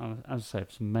as I say,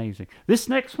 it's amazing. This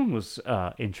next one was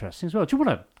interesting as well. Do you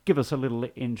want to give us a little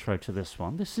intro to this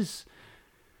one? This is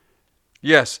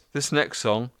Yes, this next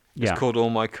song is Yeah. called All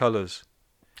My Colours.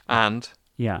 And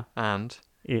yeah,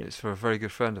 it's for a very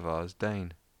good friend of ours,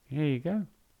 Dane. Here you go.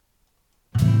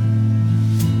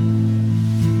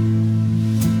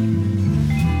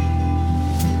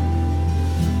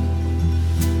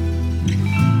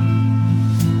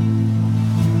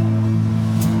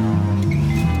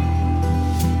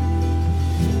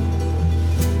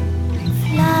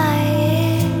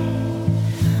 Flying,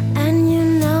 and you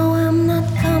know I'm not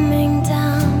coming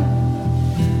down.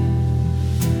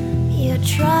 You're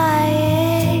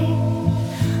trying,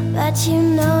 but you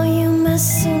know you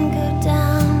must soon go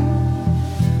down.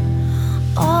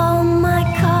 All my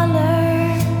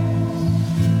colors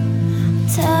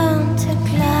turn to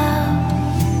clouds.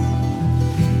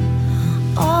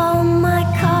 All my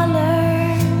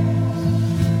colors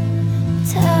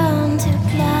turn to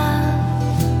clouds.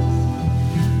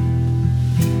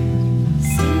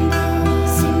 Symbol,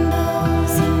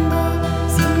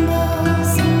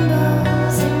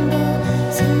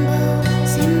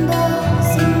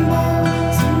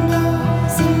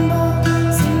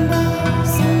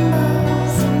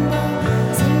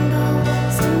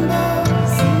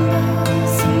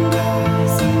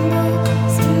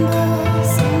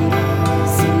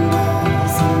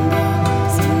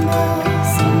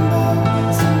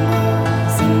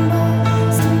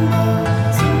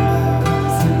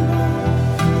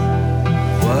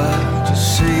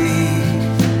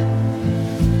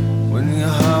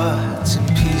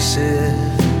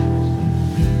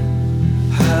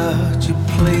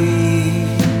 play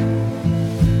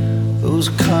those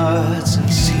cards and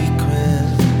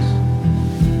sequins,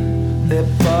 that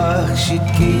box you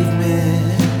gave me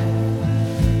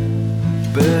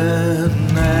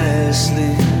burned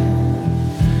nicely.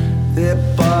 That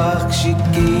box you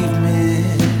gave me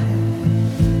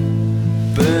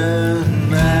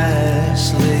burned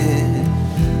nicely.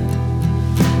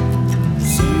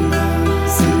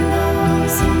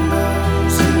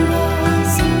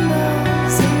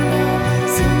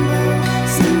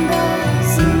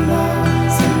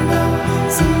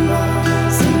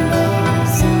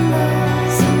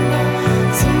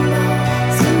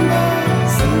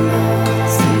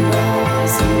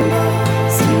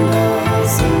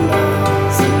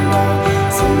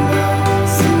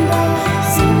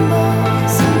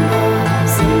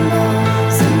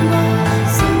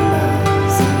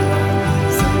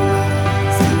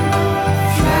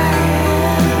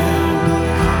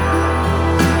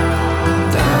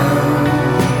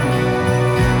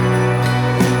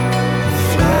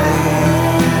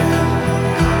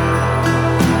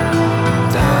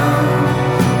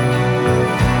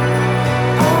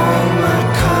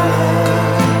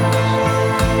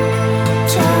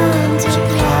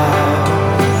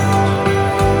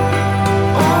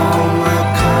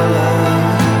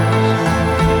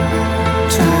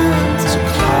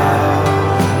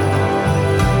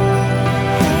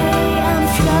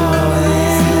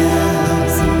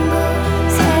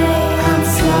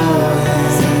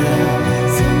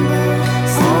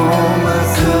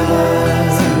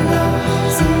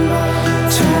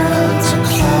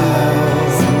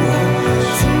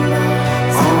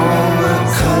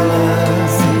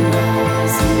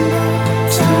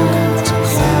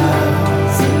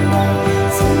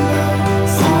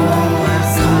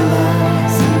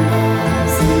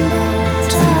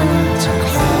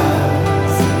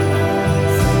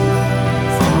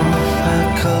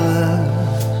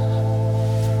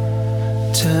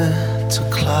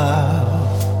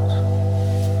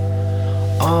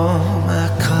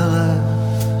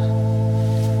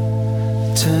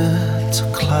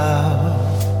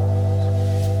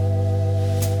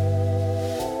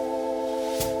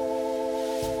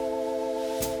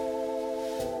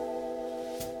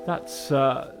 That's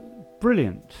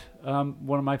brilliant.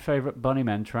 One of my favourite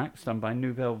Bunnymen tracks, done by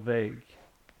Nouvelle Vague,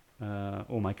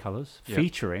 All My Colours,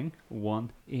 featuring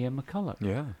one Ian McCulloch.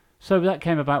 Yeah. So that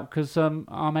came about because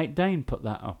our mate Dane put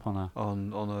that up on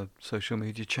a social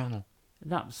media channel.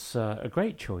 That's a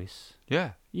great choice.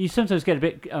 Yeah. You sometimes get a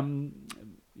bit,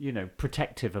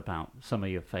 protective about some of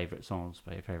your favourite songs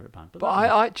by your favourite band. But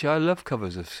I love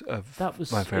covers of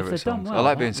my favourite songs. Well, I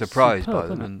like being surprised superb,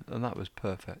 by them, and that was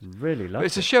perfect. Really lovely. But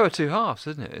it's a show of two halves,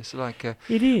 isn't it? It's like it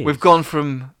is. We've gone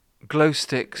from glow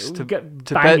sticks to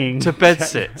bed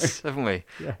sits, haven't we?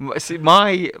 Yeah. See,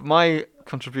 my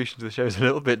contribution to the show is a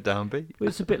little bit downbeat. Well,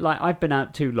 it's a bit like I've been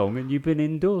out too long and you've been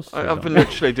indoors too long. I've been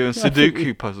literally doing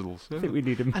Sudoku puzzles. I think we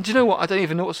need them. And do you know what? I don't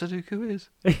even know what Sudoku is.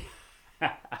 I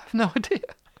have no idea.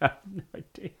 I have no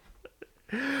idea.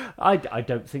 I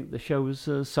don't think the show has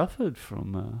suffered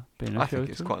from being a show. I think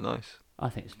it's quite nice. I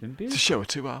think it's been beautiful. It's a show of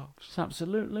two halves. It's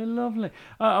absolutely lovely.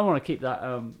 I want to keep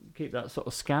that sort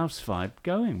of Scouse vibe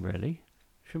going, really,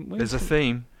 shouldn't we? There's a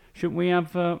theme. Shouldn't we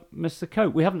have Mr.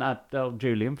 Coke? We haven't had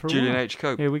Julian for a while. Julian H.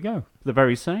 Coke. Here we go. The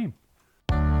very same.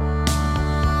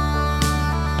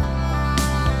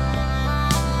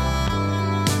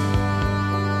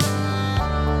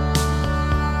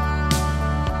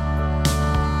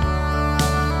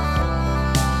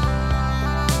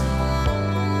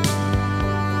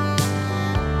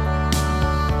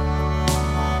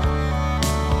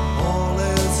 All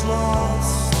is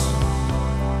lost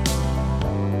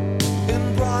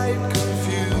in bright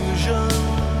confusion.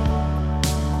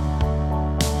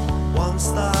 Once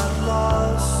that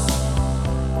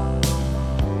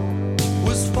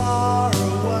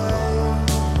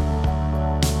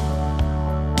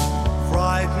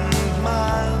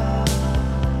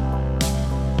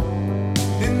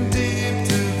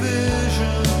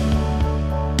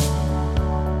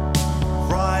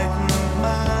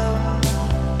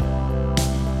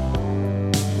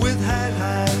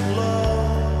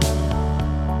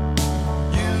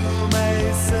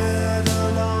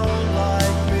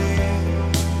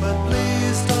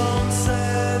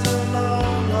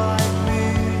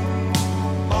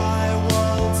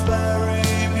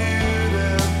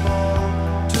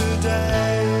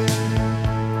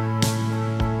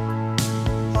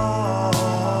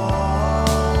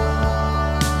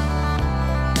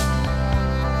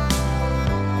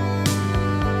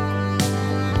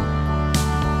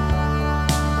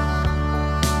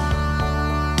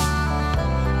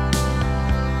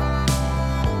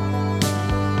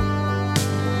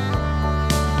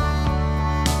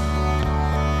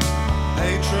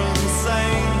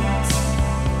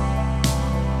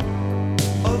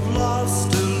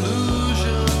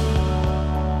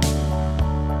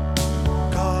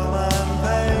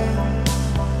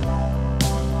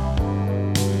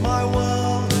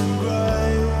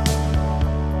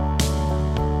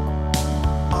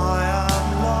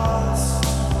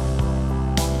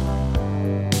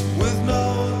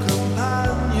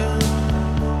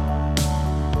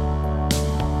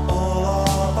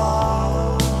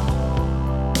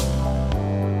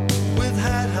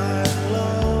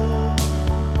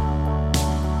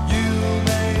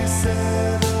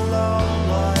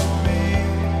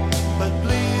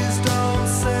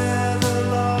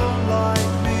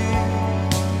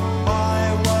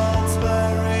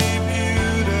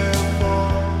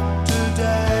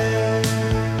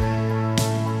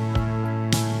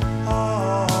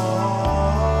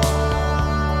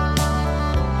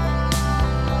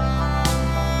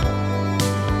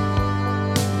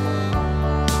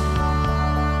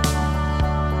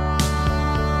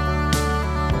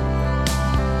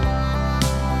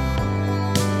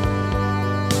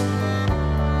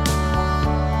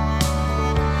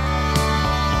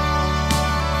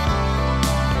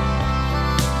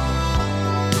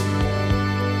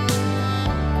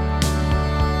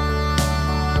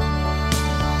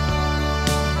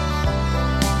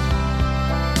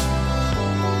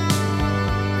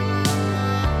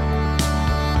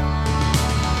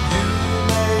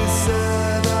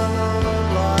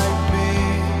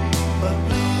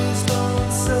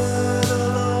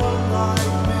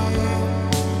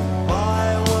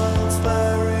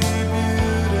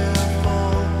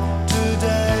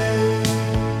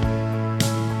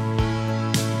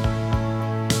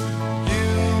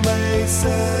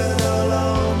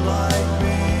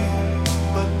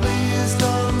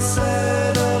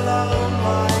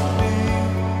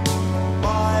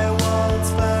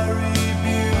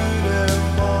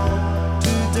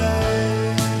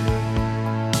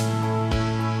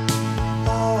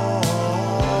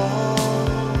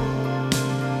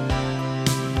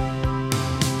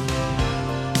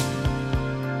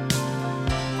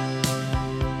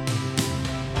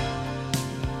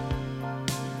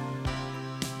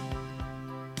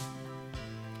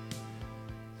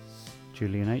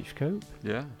Julian H. Cope.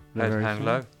 Yeah. The Head very Hang song.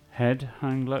 Low. Head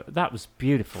Hang Low. That was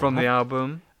beautiful. From the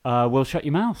album. Will Shut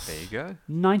Your Mouth. There you go.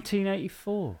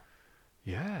 1984.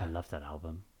 Yeah. I love that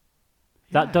album.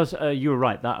 That does. You were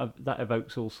right. That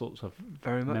evokes all sorts of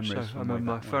very much so. memories. I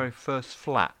remember my very first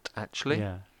flat, actually.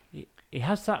 Yeah. It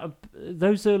has that.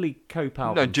 Those early Cope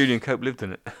albums. No, Julian Cope lived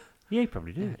in it. Yeah, he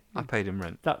probably did. Yeah, I paid him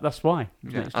rent. That's why.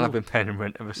 Yeah, and I've been paying him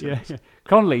rent ever since. Yeah.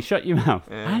 Connolly, Shut Your Mouth.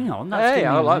 Yeah. Hang on, that's hey,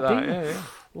 I like that. idea. Yeah.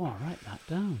 Oh, I'll write that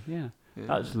down. Yeah.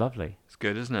 That's lovely. It's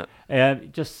good, isn't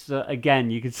it? Just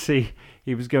again, you could see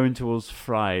he was going towards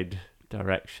Fried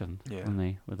direction, Yeah. wasn't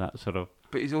he? With that sort of.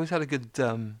 But he's always had a good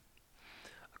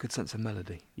sense of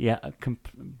melody. Yeah,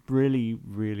 really,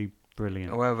 really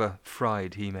brilliant. However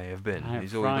fried he may have been,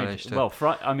 he's always managed to. Well,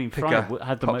 Fried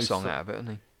had the pop most song out of it, hasn't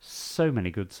he? So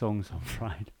many good songs on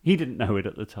Fried. He didn't know it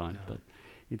at the time, but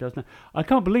he does now. I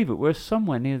can't believe it. We're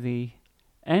somewhere near the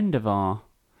end of our.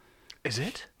 Is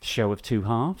it? Show of two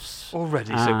halves.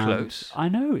 Already so close. I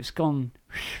know, it's gone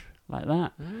like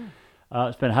that.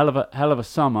 It's been a hell of a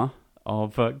summer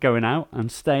of going out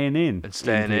and staying in. And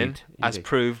staying in, as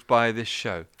proved by this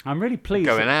show. I'm really pleased.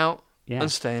 Going out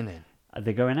and staying in.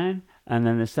 They're going in, and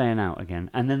then they're staying out again,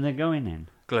 and then they're going in.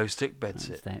 Glow stick,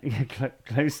 bedsit.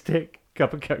 Glow stick,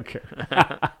 cup of cocoa.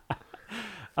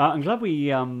 I'm glad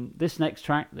we, this next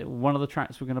track, one of the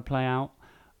tracks we're going to play out,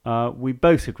 we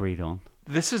both agreed on.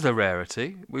 This is a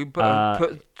rarity. We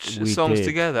put songs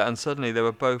together, and suddenly they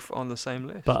were both on the same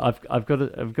list. But I've got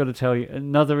to tell you,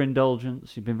 another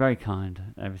indulgence. You've been very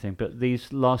kind and everything. But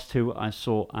these last two I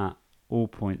saw at all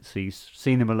points. He's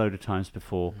seen them a load of times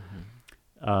before.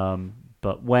 Mm-hmm.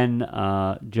 But when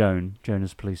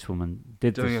Jonas Policewoman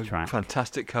did doing this track,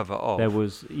 fantastic cover of. There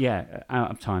was Out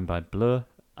of Time by Blur,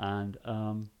 and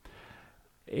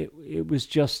it was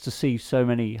just to see so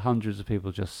many hundreds of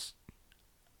people just.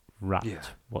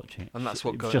 Wrapped watching it, and that's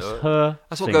what just her.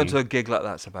 That's what going to a gig like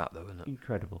that's about, though, isn't it?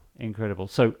 Incredible.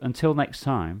 So until next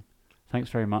time,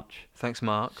 thanks very much. Thanks,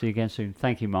 Mark. See you again soon.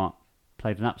 Thank you, Mark.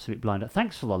 Played an absolute blinder.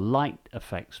 Thanks for the light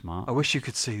effects, Mark. I wish you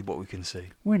could see what we can see.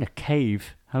 We're in a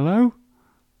cave. Hello.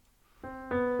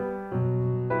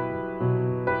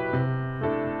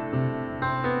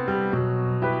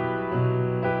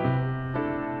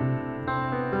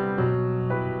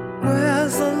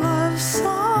 Where's the love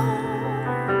song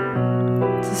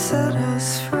to set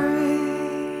us free?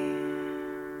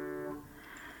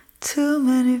 Too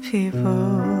many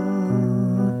people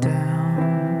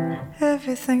down,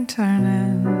 everything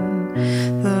turning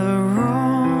the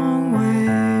wrong way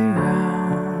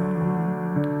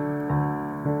round.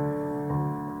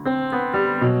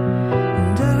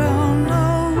 And I don't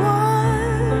know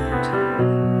what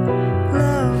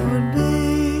love would be,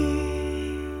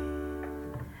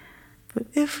 but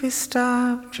if we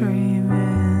stop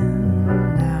dreaming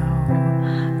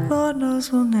now, Lord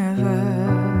knows we'll never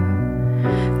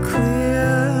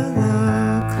clear the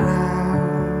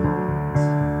clouds.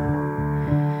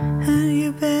 And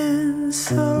you've been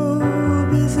so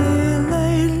busy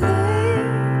lately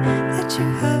that you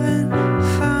haven't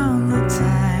found the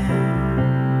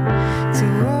time to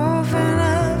open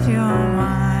up your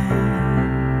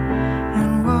mind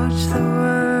and watch the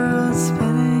world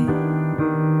spinning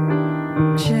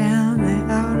gently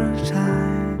out of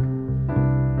time.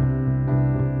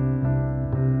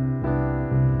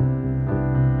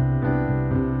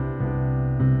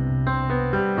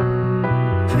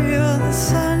 Feel the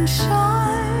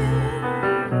sunshine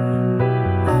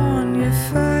on your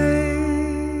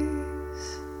face.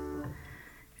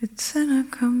 It's in a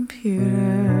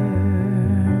computer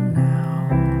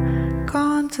now,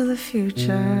 gone to the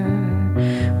future,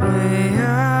 way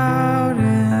out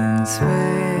in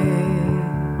space.